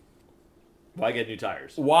 why get new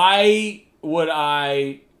tires? Why would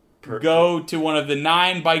I go to one of the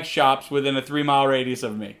 9 bike shops within a 3-mile radius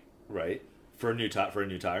of me? Right. For a new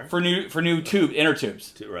tire. For new inner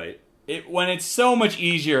tubes. Right. When it's so much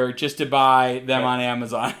easier just to buy them on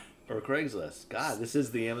Amazon. Or Craigslist. God, this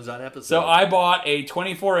is the Amazon episode. So I bought a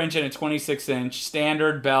 24-inch and a 26-inch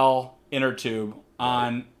standard Bell inner tube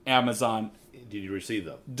on Amazon. Did you receive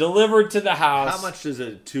them? Delivered to the house. How much does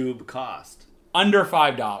a tube cost? Under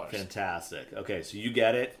 $5. Fantastic. Okay, so you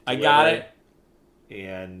get it. I got it.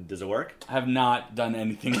 And does it work? I have not done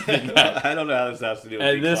anything with it yet. I don't know how this has to do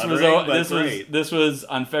with this was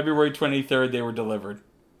on February 23rd they were delivered.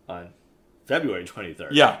 On February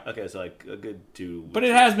 23rd? Yeah. Okay, so like a good 2 weeks. But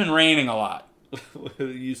it has been raining a lot.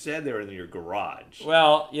 You said they were in your garage.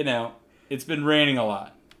 Well, it's been raining a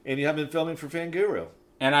lot. And you have been filming for Fanguru.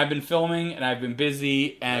 And I've been filming, and I've been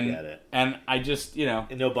busy, and I get it. And I just,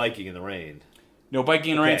 And no biking in the rain. No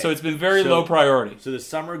biking in the rain, so it's been very low priority. So the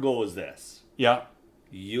summer goal is this. Yeah.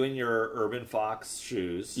 You and your Urban Fox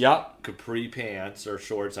shoes. Yep. Capri pants or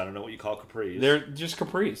shorts. I don't know what you call capris. They're just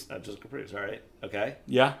capris. Just capris. All right. Okay.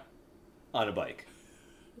 Yeah. On a bike.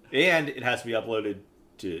 And it has to be uploaded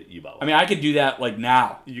to eBay. I mean, I could do that like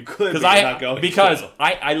now. You could, but you're not going because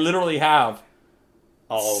I literally have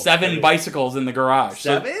 7 bicycles in the garage.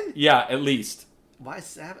 7? So, yeah, at least. Why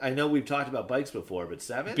 7? I know we've talked about bikes before, but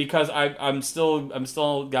 7? Because I'm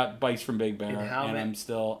still got bikes from Big Bear, and I'm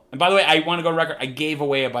still. And by the way, I want to go to record. I gave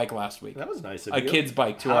away a bike last week. That was nice of you. A kid's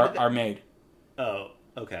bike to our maid. Oh,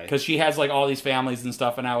 okay. Because she has like all these families and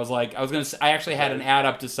stuff, and I actually had an ad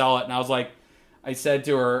up to sell it, and I said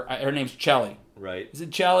to her name's Chelly. Right. Is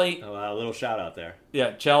it Chelly? Oh, a little shout out there.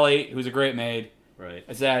 Yeah, Chelly, who's a great maid. Right.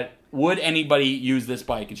 I said, would anybody use this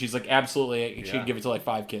bike? And she's like, absolutely. She'd give it to like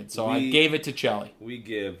 5 kids. So I gave it to Chelly. We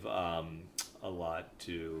give a lot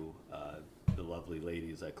to the lovely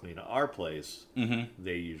ladies that clean our place. Mm-hmm.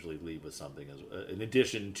 They usually leave with something in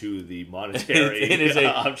addition to the monetary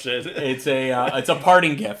option. It's a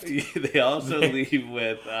parting gift. They also leave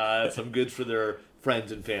with some goods for their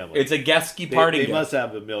friends and family. It's a Geski party gift. They must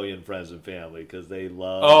have 1 million friends and family because they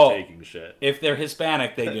love taking shit. If they're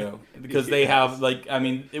Hispanic, they do because they have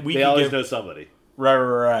they always know somebody.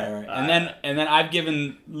 Right. And then I've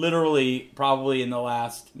given literally probably in the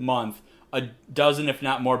last month a dozen, if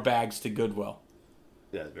not more, bags to Goodwill.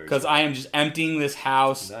 Yeah, because I am just emptying this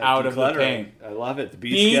house out of the pain. I love it. The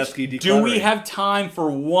Beej Gefsky decluttering. Do we have time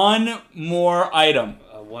for one more item?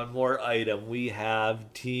 One more item. We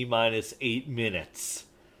have T-minus 8 minutes.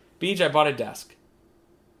 Beej, I bought a desk.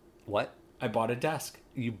 What? I bought a desk.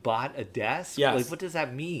 You bought a desk? Yes. Like, what does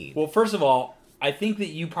that mean? Well, first of all, I think that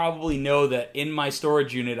you probably know that in my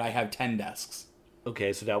storage unit I have 10 desks.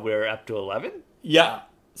 Okay, so now we're up to 11? Yeah.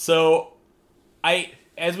 So,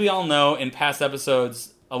 as we all know in past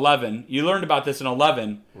episodes, 11, you learned about this in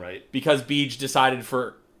 11. Right. Because Beej decided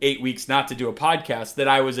for 8 weeks not to do a podcast, that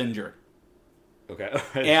I was injured. Okay. All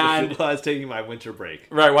right. And I was taking my winter break.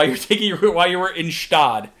 Right, while you were in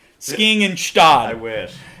Stad. Skiing in Stad. I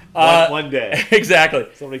wish. One day. Exactly.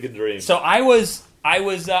 Somebody can dream. So I was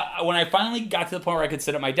when I finally got to the point where I could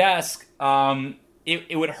sit at my desk,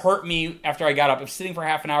 it would hurt me after I got up. If sitting for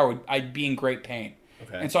half an hour, I'd be in great pain.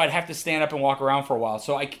 Okay. And so I'd have to stand up and walk around for a while.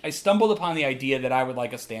 So I stumbled upon the idea that I would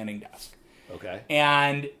like a standing desk. Okay.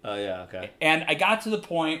 And okay. And I got to the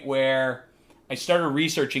point where I started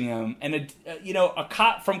researching them, and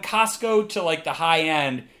from Costco to like the high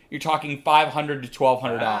end, you're talking $500 to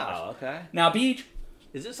 $1,200. Wow. Okay. Now, Beej.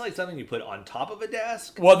 Is this like something you put on top of a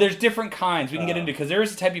desk? Well, there's different kinds we can get into, because there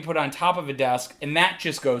is a type you put on top of a desk, and that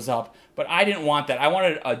just goes up. But I didn't want that. I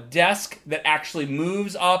wanted a desk that actually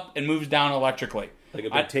moves up and moves down electrically. Like a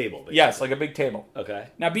big table, basically. Yes, like a big table. Okay.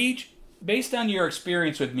 Now, Beej, based on your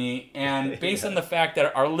experience with me, and based on the fact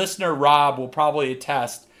that our listener Rob will probably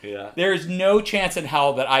attest, there is no chance in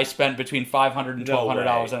hell that I spent between $500 and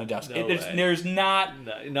 $1,200 on a desk. There's not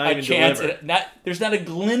a chance. There's not a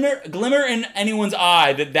glimmer in anyone's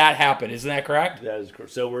eye that happened. Isn't that correct? That is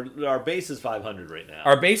correct. So our base is $500 right now.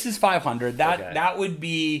 Our base is $500. That would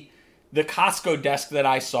be the Costco desk that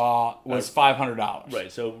I saw was $500.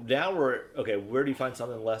 Right. So now we're okay. Where do you find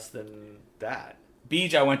something less than that?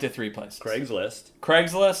 Beej, I went to 3 places.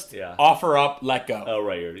 Craigslist. Yeah. Offer Up, Let Go. Oh,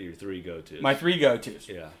 right. Your 3 go-tos. My 3 go-tos.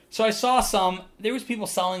 Yeah. So I saw some. There was people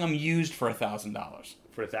selling them used for $1,000.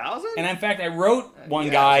 For $1,000? And in fact, I wrote one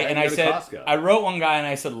guy and I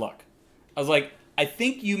said, look, I was like, I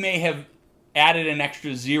think you may have added an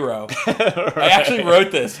extra zero. Right. I actually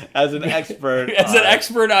wrote this as an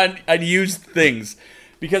expert. on used things,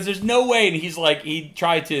 because there's no way. And he's like, he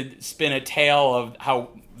tried to spin a tale of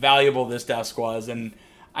how valuable this desk was, and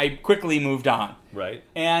I quickly moved on. Right.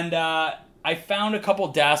 And I found a couple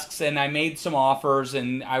desks, and I made some offers,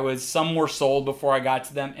 and some were sold before I got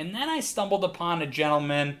to them. And then I stumbled upon a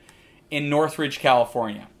gentleman in Northridge,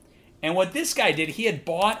 California. And what this guy did, he had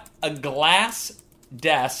bought a glass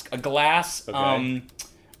desk, standing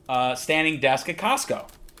desk at Costco.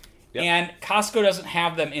 Yep. And Costco doesn't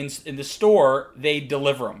have them in the store. They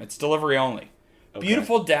deliver them. It's delivery only. Okay.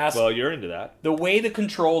 Beautiful desk. Well, you're into that. The way the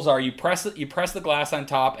controls are, you press the glass on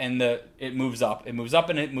top, and it moves up. It moves up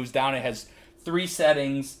and it moves down. It has 3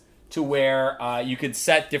 settings to where you could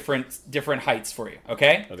set different heights for you.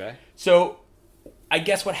 Okay. Okay. So, I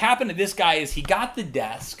guess what happened to this guy is he got the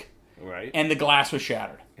desk, right, and the glass was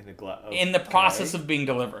shattered in the process of being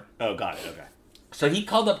delivered. Oh, got it. Okay. So he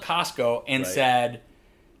called up Costco and said,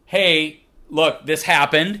 "Hey, look, this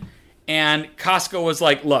happened," and Costco was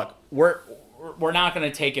like, "Look, we're not going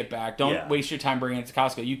to take it back. Don't waste your time bringing it to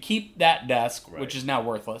Costco. You keep that desk, which is now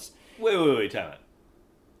worthless." Wait, time it.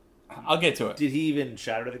 I'll get to it. Did he even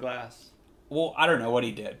shatter the glass? Well, I don't know what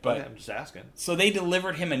he did, but I'm just asking. So they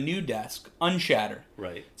delivered him a new desk, unshattered.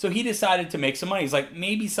 Right. So he decided to make some money. He's like,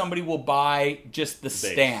 maybe somebody will buy just the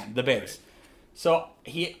stand, the base. Right. So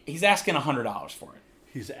he's asking $100 for it.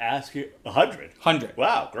 He's asking $100.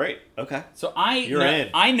 Wow, great. Okay. So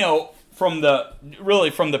I know from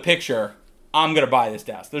the picture, I'm going to buy this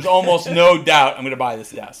desk. There's almost no doubt I'm going to buy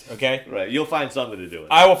this desk, okay? Right. You'll find something to do with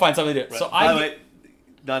it. I will find something to do. Right. So By the way,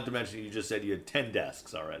 not to mention, you just said you had 10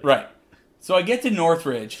 desks already. Right. So I get to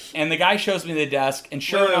Northridge, and the guy shows me the desk, and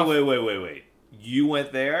sure enough... Wait. You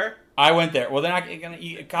went there? I went there. Well, they're not going to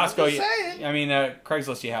eat Costco. I'm just saying. I mean,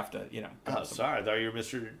 Craigslist, you have to, Oh, sorry. I thought you were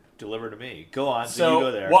Mr. Deliver to me. Go on. So you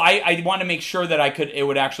go there. Well, I want to make sure that it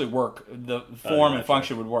would actually work. The form and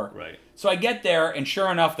function would work. Right. So I get there, and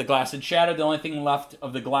sure enough, the glass had shattered. The only thing left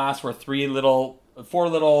of the glass were 4 little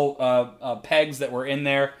pegs that were in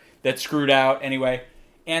there that screwed out. Anyway,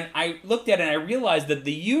 and I looked at it, and I realized that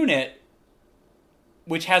the unit,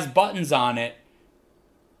 which has buttons on it,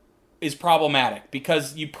 is problematic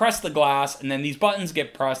because you press the glass and then these buttons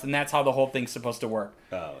get pressed, and that's how the whole thing's supposed to work.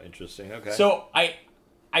 Oh, interesting. Okay. So I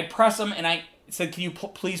press them, and I said, "Can you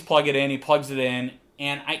please plug it in?" He plugs it in,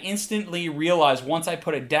 and I instantly realized once I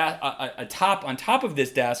put a top on top of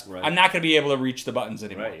this desk, I'm not going to be able to reach the buttons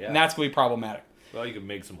anymore, and that's going to be problematic. Well, you can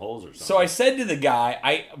make some holes or something. So I said to the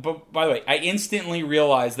guy, but by the way, I instantly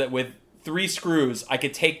realized that with 3 screws, I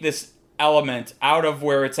could take this element out of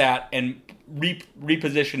where it's at and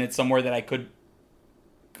reposition it somewhere that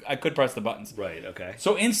I I could press the buttons. Right. Okay.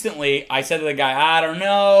 So instantly, I said to the guy, I don't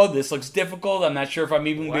know. This looks difficult. I'm not sure if I'm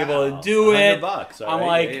even going to be able to do it.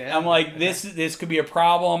 $100. I'm like, this could be a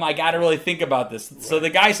problem. I got to really think about this. Right. So the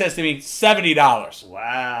guy says to me, $70.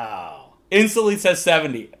 Wow. Instantly says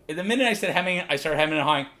 70. The minute I started hemming and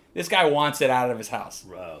hawing, this guy wants it out of his house.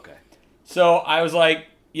 Okay. So I was like,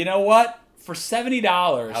 you know what? For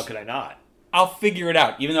 $70, how could I not? I'll figure it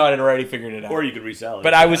out, even though I had already figured it out. Or you could resell it.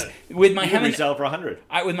 But I was with my hemming. Resell it for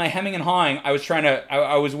 $100. With my hemming and hawing, I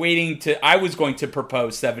was waiting to. I was going to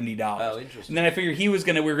propose $70. Oh, interesting. And then I figured we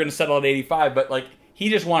were going to settle at 85, but like he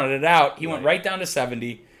just wanted it out. He went right down to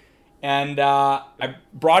 70, and I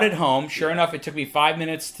brought it home. Sure enough, it took me 5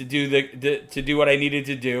 minutes to do to do what I needed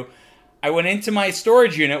to do. I went into my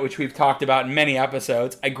storage unit, which we've talked about in many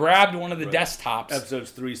episodes. I grabbed one of the desktops.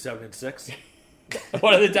 Episodes 3, 7, and 6.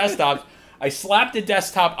 One of the desktops. I slapped the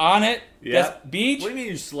desktop on it. Yeah. Beej. What do you mean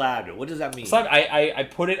you slapped it? What does that mean? I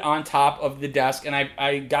put it on top of the desk, and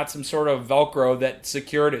I got some sort of Velcro that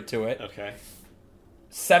secured it to it. Okay.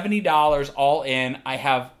 $70 all in. I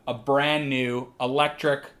have a brand new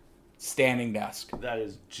electric standing desk. That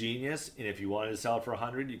is genius. And if you wanted to sell it for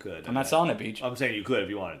 $100, you could. I'm not selling it, Beej. I'm saying you could if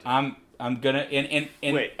you wanted to. I'm gonna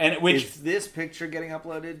Wait, and which is this picture getting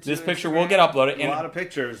uploaded? This picture will get uploaded. A lot of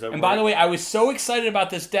pictures. And by the way, I was so excited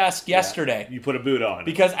about this desk yesterday. You put a boot on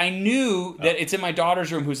because I knew that it's in my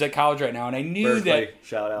daughter's room, who's at college right now, and I knew that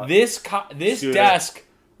shout out. this desk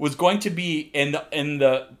was going to be in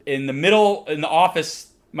the middle in the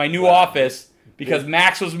office, my new office, because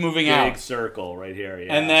Max was moving out. Big circle right here.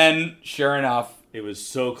 Yeah. And then, sure enough. It was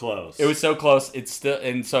so close. It's still,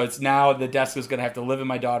 and so it's now the desk is going to have to live in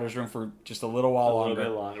my daughter's room for just a little while longer. A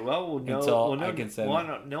little bit longer. Well, we'll know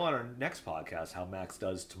on our next podcast how Max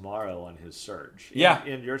does tomorrow on his search.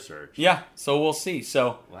 In your search. Yeah. So we'll see.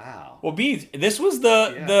 So wow. Well, Beej, this was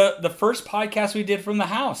the first podcast we did from the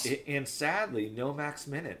house. And sadly, no Max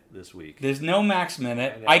Minute this week. There's no Max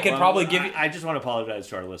Minute. I could probably give you. I just want to apologize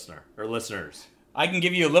to our listeners. I can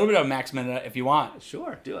give you a little bit of Max Minute if you want.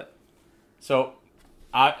 Sure, do it. So.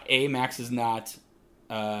 Max is not.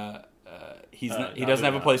 He doesn't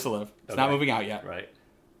have a place to live. He's not moving out yet. Right.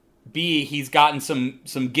 B, he's gotten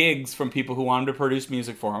some gigs from people who want him to produce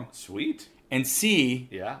music for him. Sweet. And C,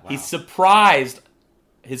 wow. He surprised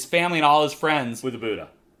his family and all his friends with a Buddha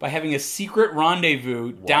by having a secret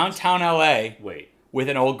rendezvous downtown LA. With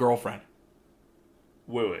an old girlfriend.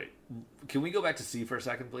 Wait. Can we go back to C for a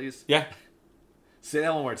second, please? Yeah. Say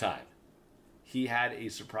that one more time. He had a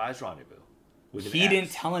surprise rendezvous. He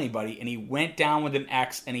didn't tell anybody, and he went down with an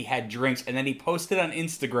ex, and he had drinks, and then he posted on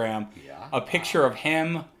Instagram a picture of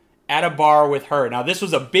him at a bar with her. Now, this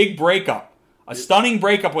was a big breakup, a stunning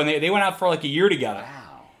breakukup when they went out for like a year together.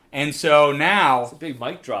 Wow. And so now... It's a big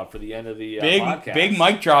mic drop for the end of the podcast. Big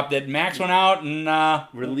mic drop that Max went out, and...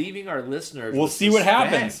 we're leaving our listeners We'll see what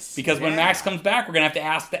happens, because when Max comes back, we're going to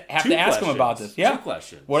have to ask him about this. Yeah. 2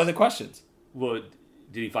 questions. What are the questions? Well,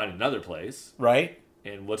 did he find another place? Right.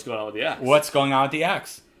 And what's going on with the ex? What's going on with the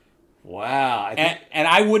ex? Wow. And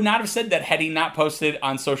I would not have said that had he not posted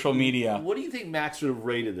on social media. What do you think Max would have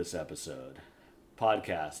rated this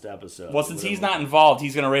podcast episode? Well, since he's not involved,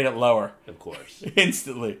 he's going to rate it lower. Of course.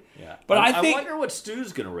 Instantly. Yeah. But I wonder what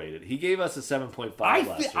Stu's going to rate it. He gave us a 7.5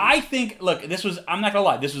 last week. I think, look, I'm not going to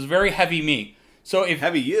lie, this was very heavy me. So if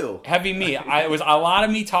heavy me, it was a lot of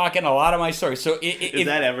me talking, a lot of my story. So is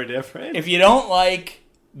that ever different? If you don't like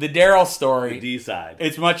the Darryl story, the D side,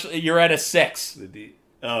 you're at a 6. The D.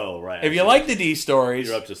 Oh, right. If you like the D stories,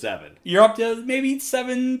 you're up to 7. You're up to maybe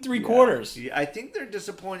 7 3/4. Yeah, I think they're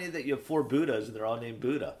disappointed that you have 4 Buddhas and they're all named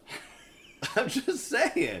Buddha. I'm just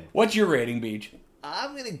saying. What's your rating, Beej?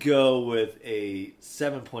 I'm gonna go with a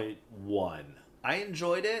 7.1. I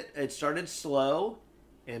enjoyed it. It started slow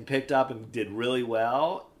and picked up and did really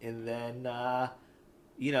well, and then I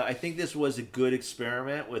think this was a good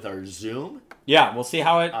experiment with our Zoom. Yeah, we'll see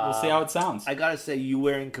how it sounds. I gotta say, you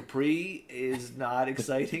wearing capri is not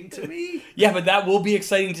exciting to me. Yeah, but that will be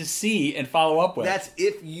exciting to see and follow up with. That's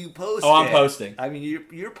if you post. Oh, I'm posting. I mean,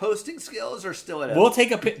 your posting skills are still at. We'll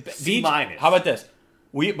take a C-. How about this?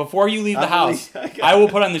 Before you leave the house, I will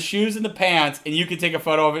put on the shoes and the pants, and you can take a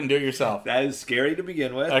photo of it and do it yourself. That is scary to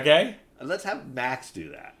begin with. Okay. Let's have Max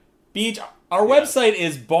do that. Beej, our website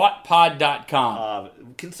is boughtpod.com.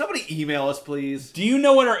 Can somebody email us, please? Do you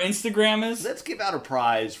know what our Instagram is? Let's give out a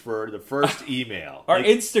prize for the first email. Our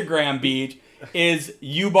Instagram, Beej, is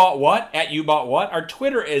YouBoughtWhat, at YouBoughtWhat. Our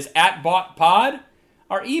Twitter is at BoughtPod.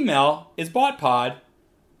 Our email is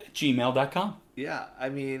bought.pod@gmail.com. Yeah, I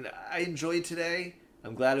mean, I enjoyed today.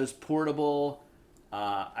 I'm glad it was portable.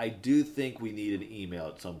 I do think we need an email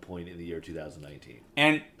at some point in the year 2019.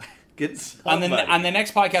 And Get on the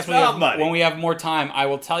next podcast when we have more time, I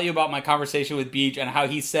will tell you about my conversation with Beej and how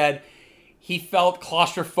he said he felt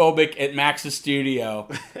claustrophobic at Max's studio,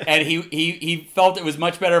 and he felt it was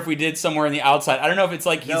much better if we did somewhere on the outside. I don't know if it's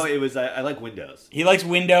like it was. I like windows. He likes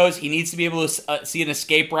windows. He needs to be able to see an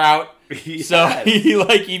escape route. Yes. So he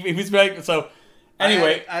was like so.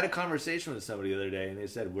 Anyway, I had a conversation with somebody the other day, and they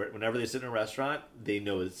said whenever they sit in a restaurant, they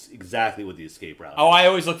know exactly what the escape route is. Oh, I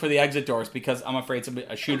always look for the exit doors because I'm afraid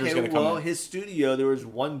a shooter's going to come in. Well, his studio, there was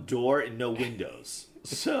one door and no windows.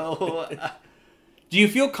 So... Do you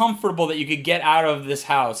feel comfortable that you could get out of this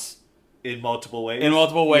house? In multiple ways? In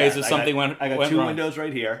multiple ways if something went wrong. I got 2 windows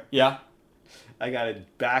right here. Yeah. I got a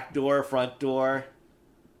back door, front door.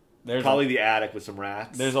 There's probably the attic with some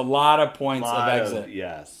rats. There's a lot of points of exit.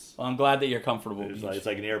 Yes. Well, I'm glad that you're comfortable. It's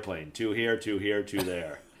like an airplane. 2 here, 2 here, 2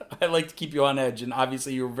 there. I like to keep you on edge, and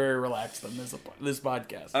obviously you were very relaxed on this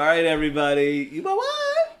podcast. All right, everybody. You know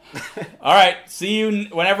what? All right. See you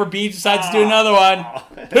whenever Beej decides to do another one.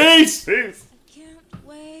 Peace. Peace. I can't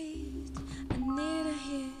wait. I need a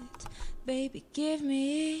hit. Baby, give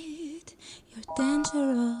me it. You're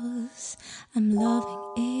dangerous. I'm loving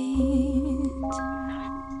it.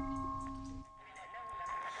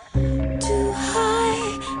 Too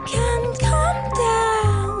high, can't come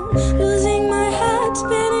down. Losing my head,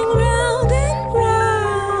 spinning round and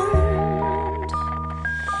round.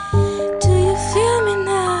 Do you feel me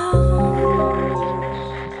now?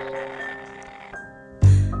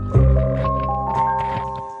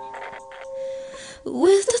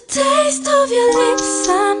 With the taste of your lips,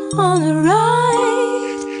 I'm on a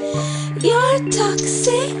ride. You're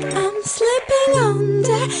toxic, I'm slipping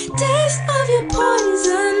under. Taste of your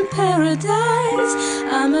poison paradise.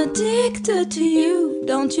 I'm addicted to you.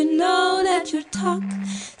 Don't you know that you're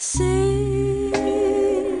toxic?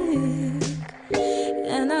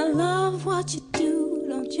 And I love what you do.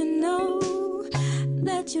 Don't you know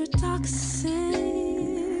that you're toxic?